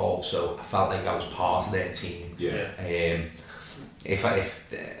had me involved, so I felt like I was part of their team. If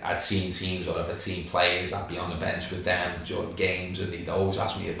I'd seen teams or if I'd seen players, I'd be on the bench with them during games, and they'd always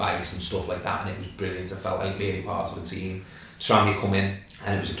ask me advice and stuff like that, and it was brilliant. I felt like being part of the team. Tranmere come in,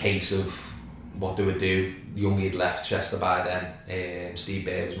 and it was a case of what they would do. Youngie had left Chester by then. Steve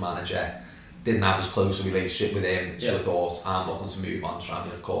Baird was manager. Didn't have as close a relationship with him, so I thought, I'm looking to move on.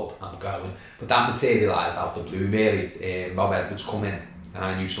 Tranmere have called, I'm going. But that materialised out the blue really. Rob Edwards come in, and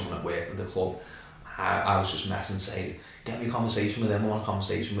I knew someone that worked at the club. I was just messing, saying, "Get me a conversation with him, I want a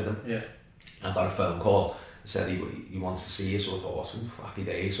conversation with him." And I got a phone call, said he wants to see you, so I thought, happy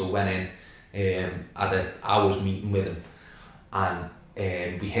days. So I went in, had an hour's meeting with him, and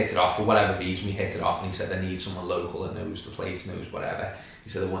we hit it off. For whatever reason, we hit it off, and he said, "I need someone local that knows the place, knows whatever." He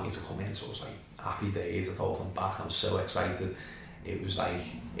said, "I want you to come in." So I was like, happy days. I thought, I'm back, I'm so excited. It was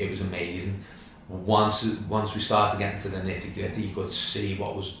amazing. Once we started getting to the nitty gritty, you could see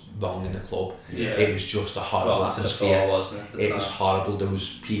what was wrong in the club. It was just a horrible atmosphere. It was horrible. There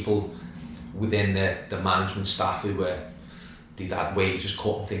was people within the management staff who were they'd had wages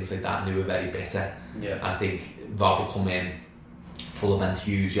cut and things like that, and they were very bitter. I think Rob would come in full of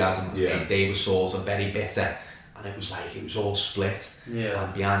enthusiasm. They were sort of very bitter, and it was like it was all split.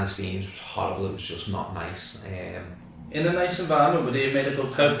 And behind the scenes it was horrible. It was just not nice. In a nice environment, would he have made a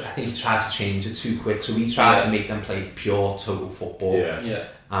good coach? I think he tried to change it too quick. So he tried to make them play pure total football.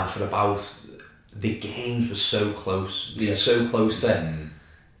 And for about the games were so close. They were so close to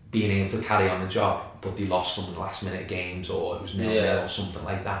being able to carry on the job, but they lost some last minute games, or it was 0-0 or something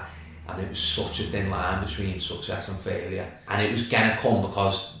like that. And it was such a thin line between success and failure. And it was gonna come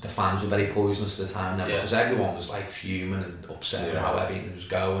because the fans were very poisonous at the time now, because everyone was like fuming and upset with how everything was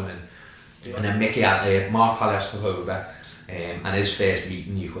going. And then Mickey had Mark Palace took over, and his first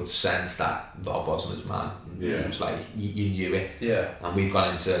meeting you could sense that Rob wasn't his man. It was like you knew it. And we've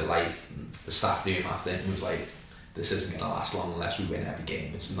gone into like the staff room after, and it was like, this isn't going to last long unless we win every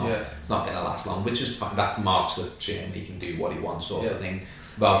game. It's not going to last long, which is fine. That's Mark's the chairman, he can do what he wants sort of thing.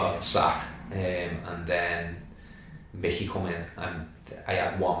 Rob got the sack, and then Mickey come in, and I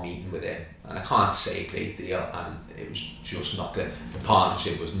had one meeting with him, and I can't say a great deal, and it was just not good. The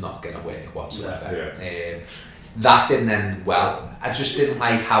partnership was not going to work whatsoever. That didn't end well. I just didn't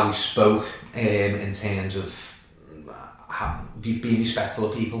like how he spoke in terms of being respectful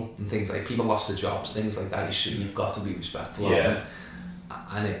of people and things like people lost their jobs, things like that. You've got to be respectful of them,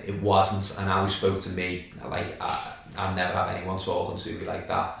 and it wasn't. And how he spoke to me, like I've never had anyone talking to me like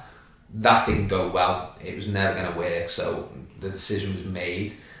that. That didn't go well. It was never going to work. So the decision was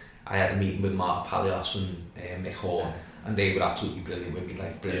made. I had a meeting with Mark Palios and Mick Horn, and they were absolutely brilliant with me,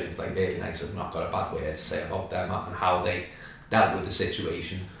 like brilliant, like really nice. I've not got a bad word to say about them and how they dealt with the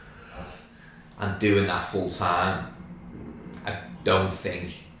situation. And doing that full time, I don't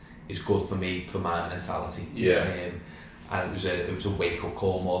think is good for me, for my mentality. And it was a wake up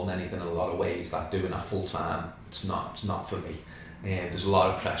call more than anything in a lot of ways. That doing that full time, it's not for me. There's a lot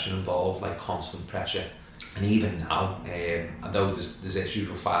of pressure involved, like constant pressure. And even now, although there's issues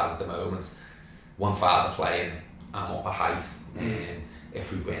with Fylde at the moment, one Fylde playing, I'm up a height.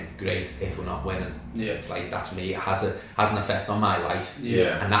 If we win, great. If we're not winning, it's like that's me. It has an effect on my life,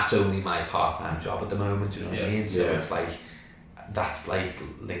 and that's only my part-time job at the moment. You know what I mean? So it's like that's like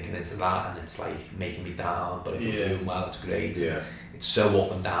linking into that, and it's like making me down. But if I'm doing well, it's great. It's so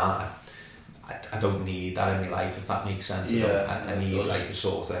up and down. I don't need that in my life, if that makes sense. I need like a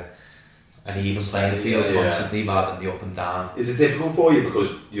sort of an even playing field constantly, rather than the up and down. Is it difficult for you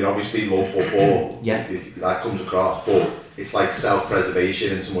because you obviously love football? That comes across, but it's like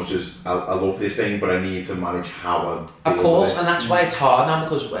self-preservation in so much as I love this thing, but I need to manage how I. Of course, and that's why it's hard now,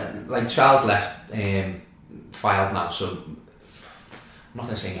 because when like Charles left Fylde now, so I'm not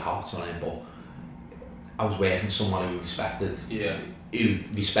going to say my heart's on him, but I was working with someone who respected. Who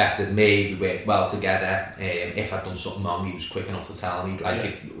respected me, we worked well together. If I'd done something wrong, he was quick enough to tell me,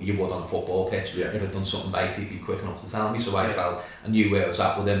 like you would on a football pitch. If I'd done something right, he'd be quick enough to tell me. So I felt I knew where I was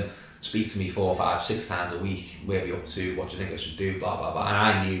at with him. Speak to me 4, 5, 6 times a week. Where are we up to? What do you think I should do? Blah blah blah. And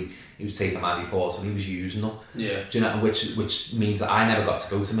I knew he was taking my reports and he was using them. Do you know? Which means that I never got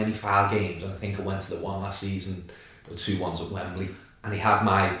to go to many Fylde games. And I think I went to the one last season, the 2 ones at Wembley. And he had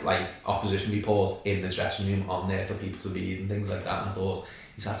my like opposition report in the dressing room on there for people to read and things like that. And I thought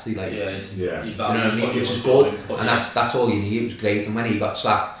he's actually like, do you know what I mean? Which is good, and that's all you need. It was great. And when he got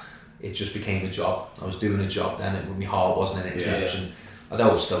sacked, it just became a job. I was doing a job then. My heart wasn't in it too much, and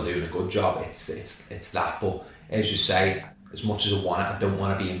although I was still doing a good job, it's that. But as you say, as much as I want it, I don't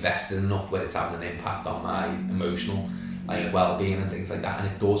want to be invested enough where it's having an impact on my emotional like well-being and things like that, and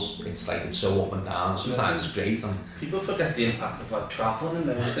it does. It's like it's so up and down. Sometimes it's great, and people forget the impact of like travelling and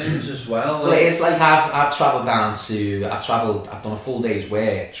those things as well. Well, it is like I've travelled down to I've done a full day's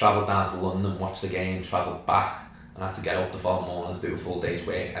work, travelled down to London, watched the game, travelled back, and I had to get up the following morning to do a full day's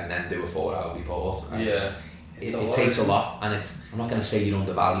work and then do a 4-hour report. And it takes a lot, and I'm not going to say you're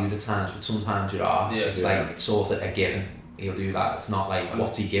undervalued at times, but sometimes you are. It's like it's sort of a given. He'll do that. It's not like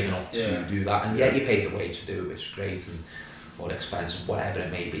what's he giving up to do that, and you pay the wage to do it, which is great, and or expensive, whatever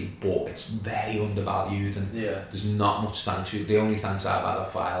it may be, but it's very undervalued, and there's not much thanks you. The only thanks I've had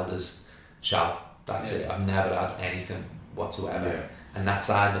at Fylde is ciao. That's it. I've never had anything whatsoever, and that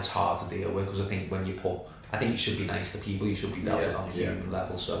side it's hard to deal with, because I think I think you should be nice to people. You should be dealt with on a human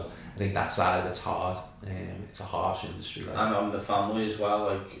level. So I think that side of it's hard. It's a harsh industry. Like. And on the family as well.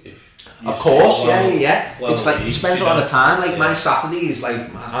 Like if of course, well, it's like you spend a lot of time. Like my Saturdays, like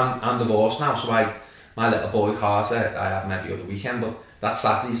I'm divorced now, so my little boy Carter, I have him every other weekend, but that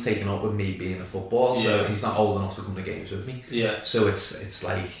Saturday's taken up with me being a football, so he's not old enough to come to games with me. So it's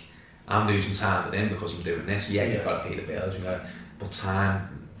like I'm losing time with him because I'm doing this. You've got to pay the bills, but time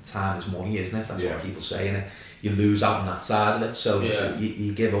is money, isn't it? That's what people say, and you lose out on that side of it, so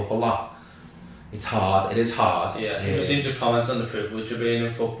you give up a lot. It's hard, it is hard. Yeah, people seem to comment on the privilege of being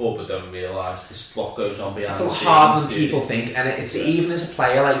in football but don't realise this what goes on behind the scenes. It's a lot harder than people think, and it's even as a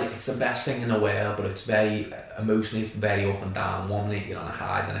player, like, it's the best thing in the world, but it's very, emotionally it's very up and down. One minute you're on a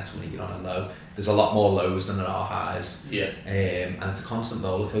high, the next minute you're on a low. There's a lot more lows than there are highs. Yeah. And it's a constant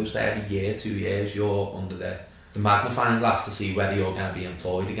roller coaster. Every year, 2 years, you're under the magnifying glass to see whether you're going to be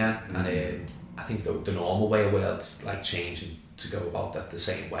employed again. And I think the normal way of world's like changing to go about that the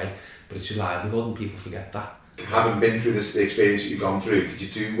same way. But it's your livelihood and people forget that. Having been through the experience that you've gone through, did you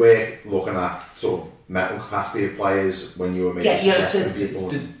do work looking at sort of mental capacity of players when you were maybe suggesting people?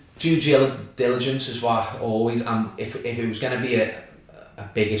 The due diligence is what always, if it was going to be a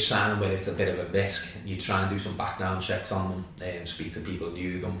biggish signing where it's a bit of a risk, you try and do some background checks on them, speak to people who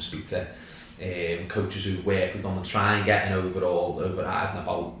knew them, speak to coaches who work with them, and try and get an overriding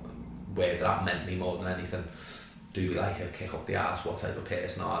about where they're at mentally more than anything. Do they like a kick up the arse? What type of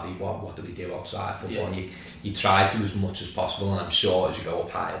person are they? What do they do outside football? Yeah. You try to as much as possible, and I'm sure as you go up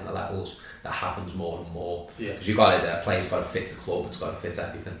higher in the levels, that happens more and more. Because a player's got to fit the club, it's got to fit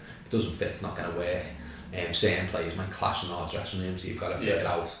everything. If it doesn't fit, it's not going to work. Certain players might clash in our dressing room, so you've got to figure it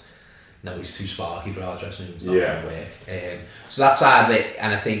out. No, he's too sparky for our dressing room, it's not going to work. So that side of it,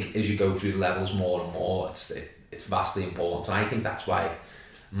 and I think as you go through the levels more and more, it's vastly important. And I think that's why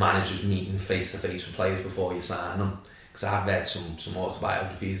managers meeting face to face with players before you sign them, because I've read some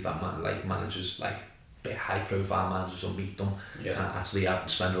autobiographies that managers, like bit high profile managers, will meet them and actually have to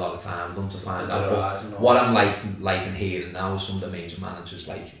spend a lot of time with them to find out. But what I'm liking hearing now is some of the major managers,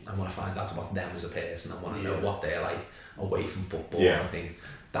 like, I want to find out about them as a person, I want to know what they're like away from football. I think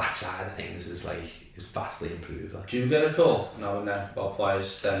that side of things is vastly improved. Like. Do you get a call now and then about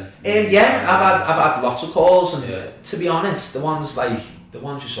players then? I've had lots of calls, and to be honest, the ones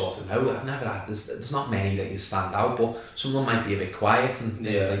you sort of know, I've never had, there's not many that you stand out, but some of them might be a bit quiet and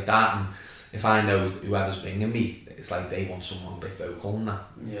things like that, and if I know whoever's bringing me, it's like they want someone a bit vocal and that.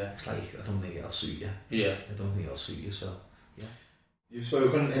 It's like, I don't think it'll suit you. I don't think it'll suit you, so You've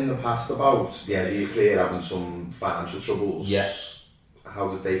spoken in the past about the end of your career having some financial troubles. How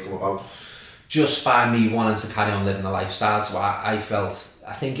did they come about? Just by me wanting to carry on living a lifestyle. So I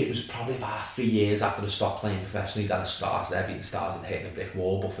think it was probably about 3 years after I stopped playing professionally that everything started hitting a brick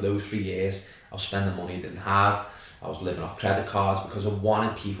wall. But for those 3 years, I was spending money I didn't have. I was living off credit cards because I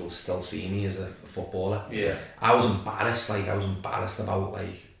wanted people to still see me as a footballer. I was embarrassed. I was embarrassed about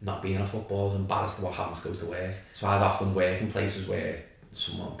not being a footballer. I was embarrassed about having to go to work. So I'd often work in places where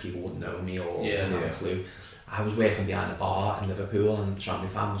people wouldn't know me or wouldn't have a clue. I was working behind a bar in Liverpool, and Tranmere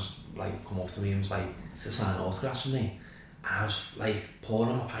fans come up to me and was like, "Is this sign autographs for me?" And I was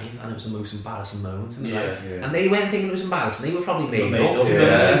pouring on my pint, and it was the most embarrassing moment. And and they weren't thinking it was embarrassing. They were probably made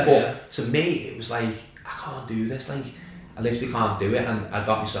up. But to me, it was like, I can't do this. I literally can't do it, and I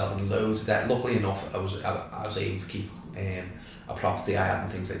got myself in loads of debt. Luckily enough, I was able to keep a property I had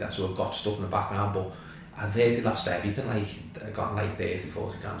and things like that, so I've got stuff in the background. But I basically lost everything. I got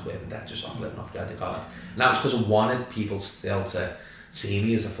 30-40 grand worth of debt just off living off credit card. And that was because I wanted people still to see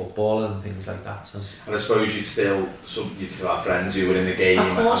me as a footballer and things like that. So. And I suppose you'd still have friends who were in the game.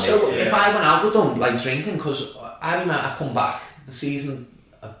 Of course, so if I went out with them, drinking, because I remember I come back the season,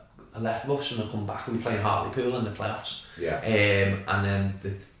 I left Rush and I come back, we were playing Hartlepool in the playoffs. And then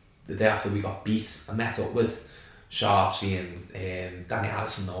the day after we got beat, I met up with Sharpsy and Danny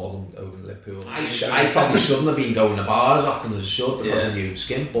Harrison and all them over in Liverpool. I probably shouldn't have been going to bars as often as I should because I knew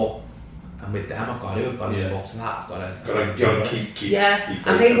skin, but I'm with them, I've got to live up to that, I've got to keep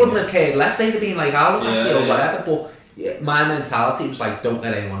and they wouldn't have cared less, they'd have been like, I'll look after you or whatever, but my mentality was like, don't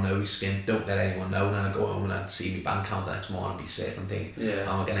let anyone know he's skint, don't let anyone know, and then I'd go home and I'd see my bank account the next morning and be sick and think,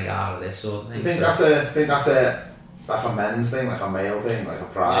 I'm going to get out of this sort of thing. Do you think that's a men's thing, a male thing, a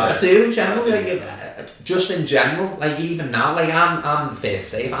pride? I do in general, just in general, even now, I'm the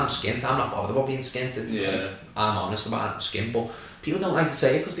first to say if I'm skint, I'm not bothered about being skint, I'm honest about it, skint, but people don't like to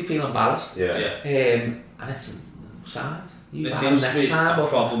say it because they feel embarrassed. And it's sad. It seems to be a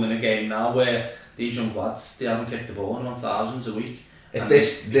problem in a game now where these young lads, they haven't kicked the ball in 1,000s a week.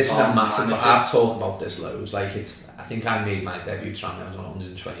 This is a massive, I've talked about this loads, I think I made my debut Tranmere, I was on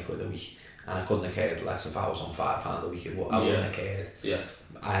 120 quid a week. And I couldn't have cared less if I was on £5 a week. I wouldn't have cared.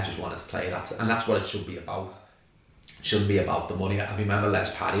 I just wanted to play that, and that's what it should be about. It shouldn't be about the money. I remember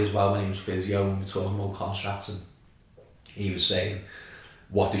Les Parry as well when he was physio and we were talking about contracts, and he was saying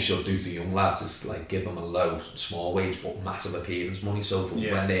what they should do to young lads is give them a low, small wage but massive appearance money. So for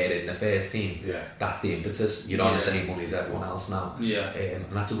when they're in the first team, that's the impetus. You're on the same money as everyone else now, and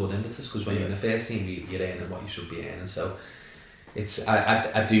that's a good impetus because when you're in the first team, you're earning what you should be earning. So.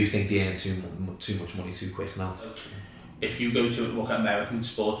 I do think they earn too much money too quick now. If you go to look at American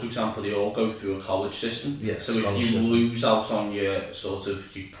sports, for example, they all go through a college system. So if you lose out on your sort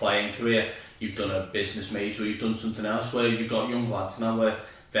of your playing career, you've done a business major, or you've done something else, where you've got young lads now where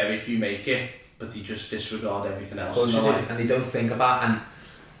very few make it, but they just disregard everything else in their life. And they don't think about, and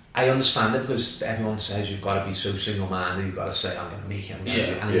I understand it because everyone says you've got to be so single-minded, you've got to say, I'm going to make it, I'm going to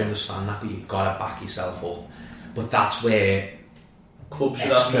do it, and I understand that, but you've got to back yourself up. But that's where clubs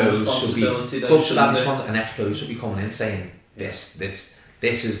should have more responsibility. Clubs should have responsibility, and ex-pros should be coming in saying, this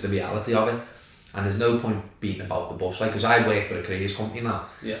is the reality of it. And there's no point beating about the bush, like, because I work for a careers company now,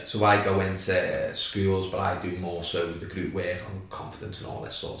 so I go into schools, but I do more so the group work on confidence and all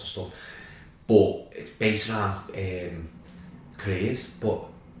this sort of stuff. But it's based around careers, but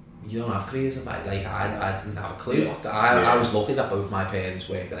you don't have careers in life. Like, I didn't have a clue. I was lucky that both my parents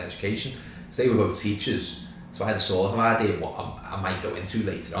worked in education, so they were both teachers, so I had a sort of idea what I might go into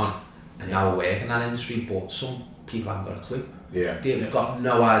later on, and now I work in that industry, but some people haven't got a clue. They've got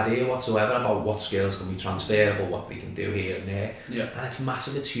no idea whatsoever about what skills can be transferable, what they can do here and there, and it's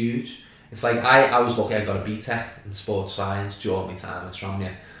massive, it's huge. It's like, I was lucky I got a BTEC in sports science during my time at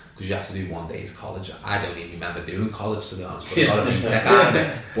Tranmere, because you have to do 1 day of college. I don't even remember doing college, to be honest, but I got a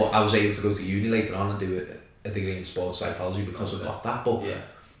BTEC but I was able to go to uni later on and do a degree in sports psychology because I got that, but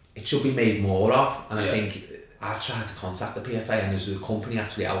it should be made more of, and I think I've tried to contact the PFA, and there's a company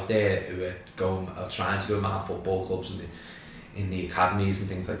actually out there who are trying to go around football clubs in the academies and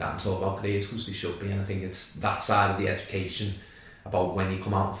things like that and talk about careers, because they should be, and I think it's that side of the education about when you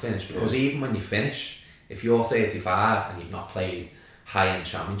come out and finish, because even when you finish, if you're 35 and you've not played high-end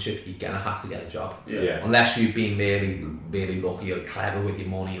championship, you're going to have to get a job. Unless you've been really, really lucky or clever with your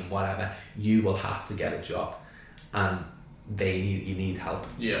money and whatever, you will have to get a job, and you need help,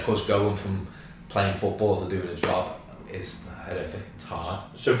 because going from playing football to doing a job is horrific, it's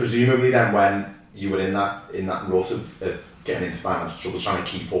hard. So presumably then, when you were in that rut of getting into financial trouble, trying to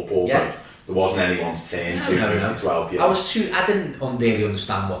keep up all those, there wasn't anyone to turn to help you. I didn't really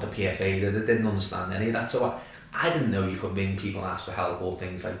understand what the PFA did. I didn't understand any of that, so I didn't know you could ring people and ask for help or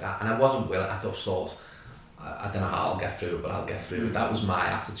things like that, and I wasn't willing. I just thought, I don't know how I'll get through it, but I'll get through it. That was my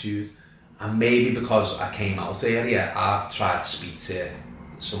attitude, and maybe because I came out earlier, I've tried to speak to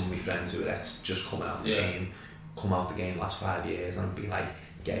some of my friends who are just coming out the game, come out the game last 5 years, and be like,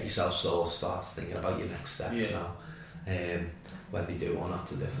 get yourself sorted, start thinking about your next steps now. Whether they do or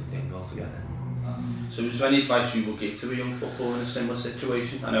not, a different thing altogether. So is there any advice you would give to a young footballer in a similar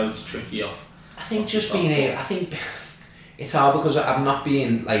situation? I know it's tricky off. I think just being here, I think it's hard because I've not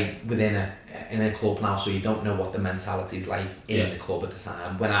been like within a club now, so you don't know what the mentality is like in the club at the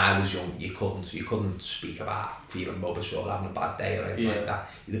time. When I was young, you couldn't speak about feeling rubbish or having a bad day or anything like that.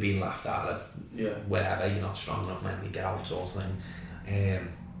 You'd have been laughed out of wherever, you're not strong enough mentally, get out sort of thing.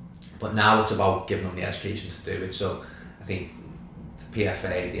 But now it's about giving them the education to do it. So I think the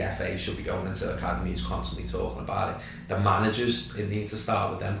PFA, the FA should be going into academies constantly talking about it. The managers, it needs to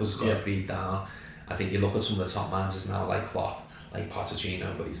start with them because it's got to breathe down. I think you look at some of the top managers now, like Klopp, like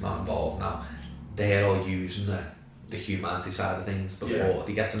Pochettino, but he's not involved now. They're all using the humanity side of things before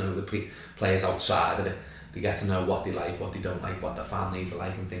they get to know the players outside of it. They get to know what they like, what they don't like, what their families are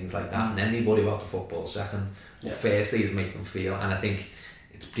like and things like that. And then they worry about the football second. But firstly is make them feel, and I think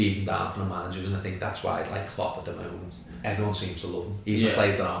it's breathing down for the managers, and I think that's why, like Klopp at the moment, everyone seems to love him. Even the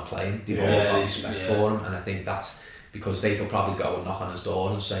players that aren't playing, they've all got respect for him, and I think that's because they could probably go and knock on his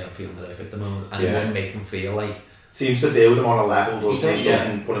door and say, I'm feeling horrific at the moment, and it wouldn't make them feel like... Seems to deal with them on a level, doesn't he?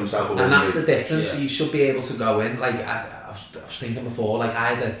 Doesn't put himself away. And that's the difference. He should be able to go in, like, I was thinking before, like,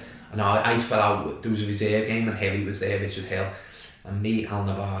 I fell out, there was a reserve game and Hilly was there, Richard Hill, and me, Al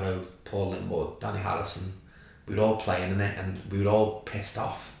Navarro, Paul Linwood, Danny Harrison, we were all playing in it, and we were all pissed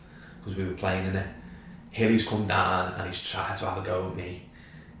off because we were playing in it. Hilly's come down and he's tried to have a go at me,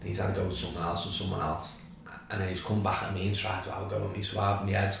 and he's had a go with someone else, and then he's come back at me and tried to have a go at me, so my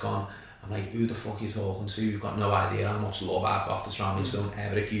head's gone. I'm like, who the fuck are you talking to? You've got no idea how much love I've got for Tranmere, so don't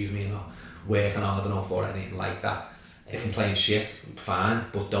ever accuse me of not working hard enough or anything like that. If I'm playing shit, fine,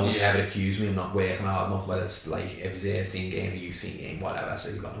 but don't ever accuse me of not working hard enough, whether it's like a reserve team game, a youth team game, whatever, so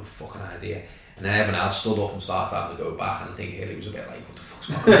you've got no fucking idea. And then everyone else stood up and started having to go back, and I think Hilly was a bit like, what the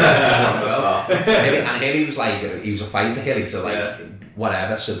fuck's going on? And Hilly was like, he was a fighter, Hilly, so like,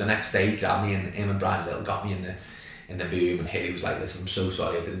 whatever. So the next day he grabbed me, and him and Brian Little got me in the boom, and Hilly was like, listen, I'm so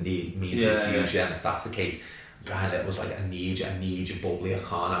sorry, I didn't need me to accuse you, and if that's the case, Brian Little was like, I need you bubbly, I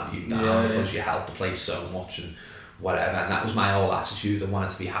can't have you down because you helped the place so much, and whatever, and that was my whole attitude. I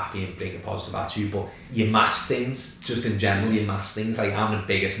wanted to be happy and bring a positive attitude, but you mask things, just in general, you mask things. Like, I'm the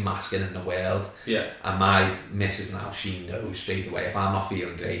biggest masking in the world, and my missus now, she knows straight away if I'm not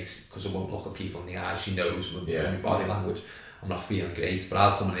feeling great, because I won't look at people in the eye. She knows with my body language I'm not feeling great, but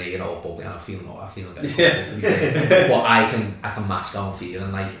I'll come in here all bubbly and I'm feeling a bit comfortable to be fair. But I can mask how I'm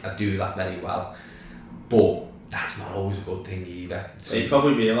feeling, like I do that very well, but that's not always a good thing either. So you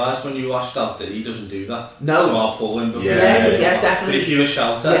probably realised when you lashed out that he doesn't do that. No. So I'll pull him. Yeah, definitely. But if you were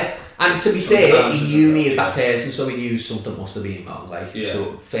shouter... And to be fair, he knew me as that person, so he knew something must have been wrong, like,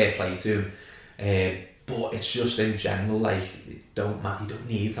 so fair play to him. But it's just in general, like, you don't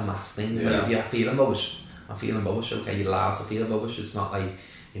need to mask things. Like, if you're feeling rubbish, I'm feeling rubbish, okay, you're allowed to feel rubbish. It's not like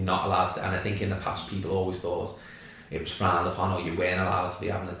you're not allowed to, and I think in the past people always thought it was frowned upon, or you weren't allowed to be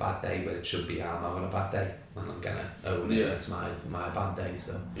having a bad day, but it should be, I'm having a bad day, and I'm gonna own it, it's my bad day,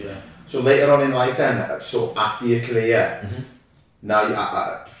 so. Yeah. So later on in life then, so after your career,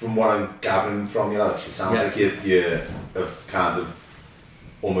 now from what I'm gathering from you, Alex, it sounds like you have kind of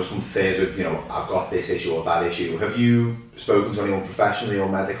almost come to terms with, you know, I've got this issue or that issue. Have you spoken to anyone professionally or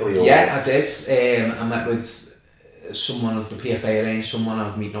medically? Or I did. I met with someone at the PFA arranged, someone I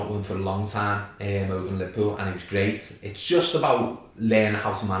was meeting up with for a long time over in Liverpool, and it was great. It's just about learning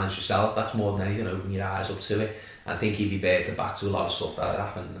how to manage yourself. That's more than anything, open your eyes up to it. I think he'd be there to back to a lot of stuff that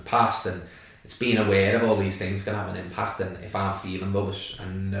happened in the past, and it's being aware of all these things can have an impact. And if I'm feeling rubbish, I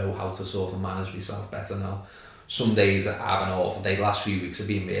know how to sort of manage myself better now. Some days I have an awful day. The last few weeks have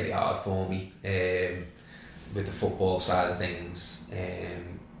been really hard for me with the football side of things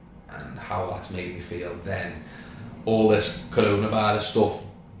and how that's made me feel. Then all this coronavirus stuff,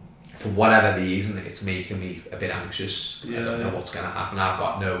 for whatever reason, it's making me a bit anxious. I don't know what's going to happen.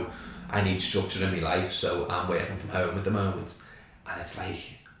 I need structure in my life, so I'm working from home at the moment, and it's like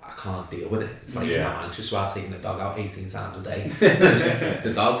I can't deal with it. It's like I'm anxious, so I've taken the dog out 18 times a day.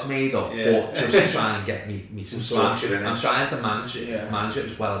 The dog's made up, but just to try and get me some structure in it. I'm trying to manage it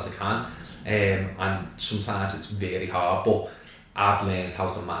as well as I can, and sometimes it's really hard, but I've learned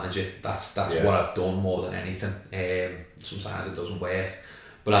how to manage it. That's what I've done more than anything. Sometimes it doesn't work,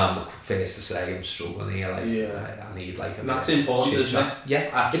 but I'm the first to say I'm struggling here. Like I need like a. And that's important, isn't it?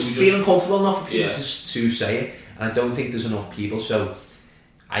 Yeah, it's feeling comfortable enough for people to say it, and I don't think there's enough people. So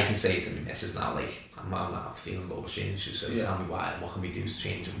I can say it to my missus now, like I'm not feeling rubbish, and she says, tell me why and what can we do to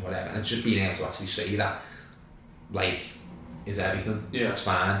change and whatever. And it's just being able to actually say that, like, is everything. That's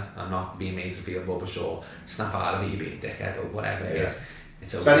fine. I'm not being made to feel rubbish or snap out of it, you being a dickhead or whatever it is.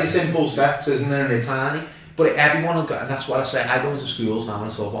 It's okay. Very simple steps, isn't it? It's tiny. But everyone will go, and that's what I say. I go into schools now and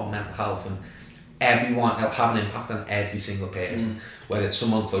I talk about mental health, and everyone, it'll have an impact on every single person, whether it's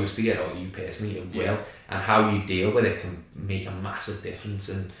someone close to you or you personally, it will. And how you deal with it can make a massive difference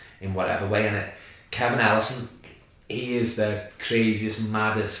in whatever way. And Kevin Ellison, he is the craziest,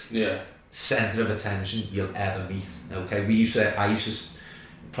 maddest centre of attention you'll ever meet. Okay, I used to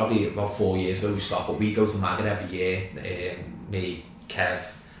probably about 4 years ago we stopped, but we go to Maggot every year. Me, Kev,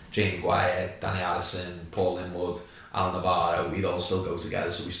 Jane Maguire, Danny Allison, Paul Linwood, Al Navarro, we'd all still go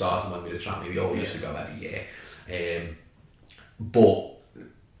together. So we started when we were at Tranmere, we all used to go every year. But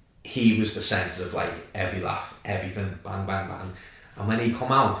he was the centre of like every laugh, everything, bang, bang, bang. And when he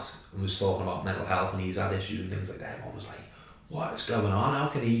come out and was talking about mental health and he's had issues and things like that, everyone was like, what is going on? How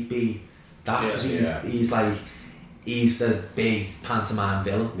can he be that? Because he's the big pantomime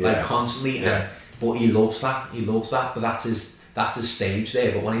villain, like constantly. But he loves that. But that's his stage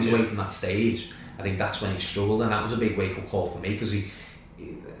there. But when he's away from that stage, I think that's when he struggled, and that was a big wake-up call for me, because he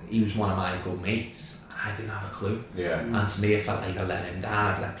was one of my good mates. I didn't have a clue. And to me, it felt like I let him down.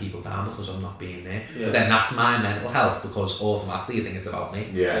 I've let people down because I'm not being there. But then that's my mental health, because automatically you think it's about me.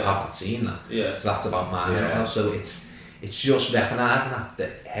 I've not seen that. So that's about my mental health. So it's just recognising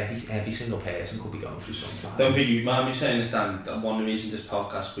that every single person could be going through something. Don't think you mind me saying it, Dan, that one of the reasons this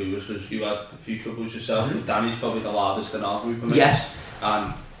podcast grew was because you had a few troubles yourself, but Danny's probably the loudest in our group of mates.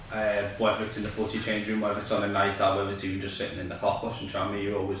 And whether it's in the footy change room, whether it's on a night out, whether it's even just sitting in the clock watching Tranmere,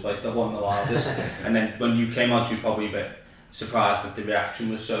 you're always like the one the loudest. And then when you came out, you were probably a bit surprised that the reaction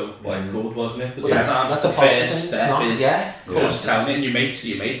was so good, wasn't it? But that's the a first step is just telling it, and your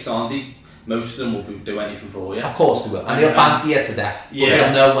mates, aren't they? Most of them will do anything for you. Of course they will, and they'll banter you to death. But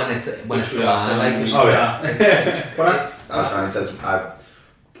they'll know when it's the line. But as Ryan said, I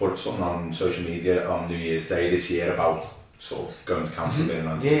put something on social media on New Year's Day this year about sort of going to counselling and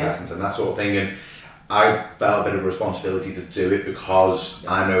antidepressants and that sort of thing, and I felt a bit of a responsibility to do it because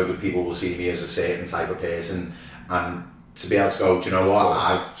I know that people will see me as a certain type of person, and to be able to go, do you know what,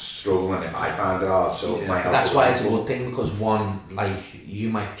 I've struggled and if I find it hard, so it might help. That's why it's a good thing, because one, like, you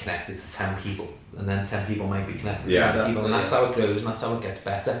might be connected to 10 people, and then 10 people might be connected to 10 people, and that's how it grows, and that's how it gets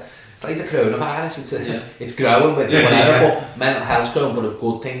better. It's like the coronavirus, it's growing with whatever, but mental health's growing, but a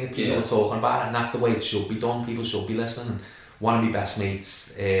good thing that people are talking about it, and that's the way it should be done. People should be listening. And one of my best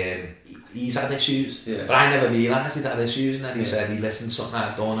mates, he's had issues, but I never realised he'd had issues, and then he said he listened to something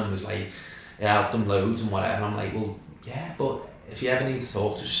I'd done and was like, it helped him loads and whatever, and I'm like, well, yeah, but if you ever need to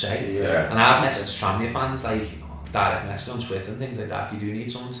talk, just say. And I've messaged Tranmere fans, like, direct message on Twitter and things like that. If you do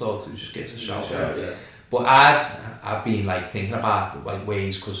need someone to talk to, just give us a shout. But I've been like thinking about like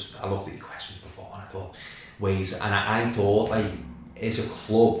ways, because I looked at your questions before and I thought ways, and I thought, like, as a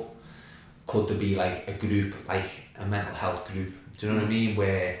club, could there be like a group, like a mental health group? Do you know what I mean?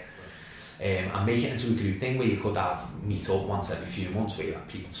 Where and make it into a group thing where you could have meet up once every few months, where you have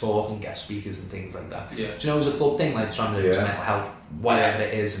people talking, guest speakers and things like that. Do you know, as a club thing, like Tranmere Rovers mental health, whatever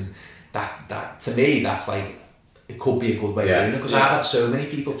it is, and that to me, that's like, it could be a good way of doing it, because I've had so many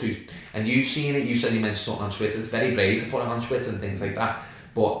people through, and you've seen it, you said you mentioned something on Twitter, it's very brave to put it on Twitter and things like that,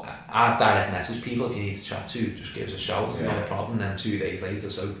 but I've direct messaged people, if you need to chat to, just give us a shout, it's not a problem, and then 2 days later,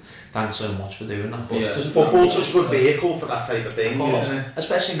 so thanks so much for doing that. But football's such a good vehicle for that type of thing, isn't it?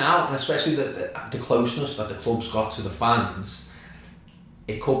 Especially now, and especially the closeness that the club's got to the fans,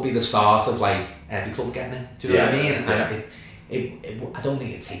 it could be the start of like every club getting it, do you know what I mean? And I don't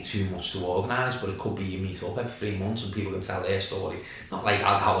think it'd take too much to organise, but it could be you meet up every 3 months and people can tell their story. Not like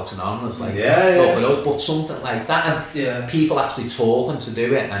Alcoholics Anonymous, like but something like that. And people actually talking to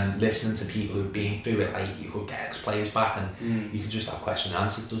do it and listening to people who've been through it. Like, you could get ex-players back and you could just have question and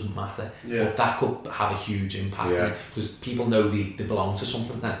answer. It doesn't matter. But that could have a huge impact because people know they belong to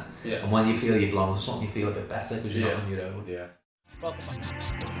something then. And when you feel you belong to something, you feel a bit better because you're not on your own. Welcome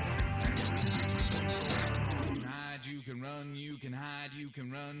back. You can run, you can hide, you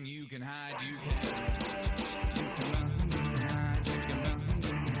can run, you can hide, you can run.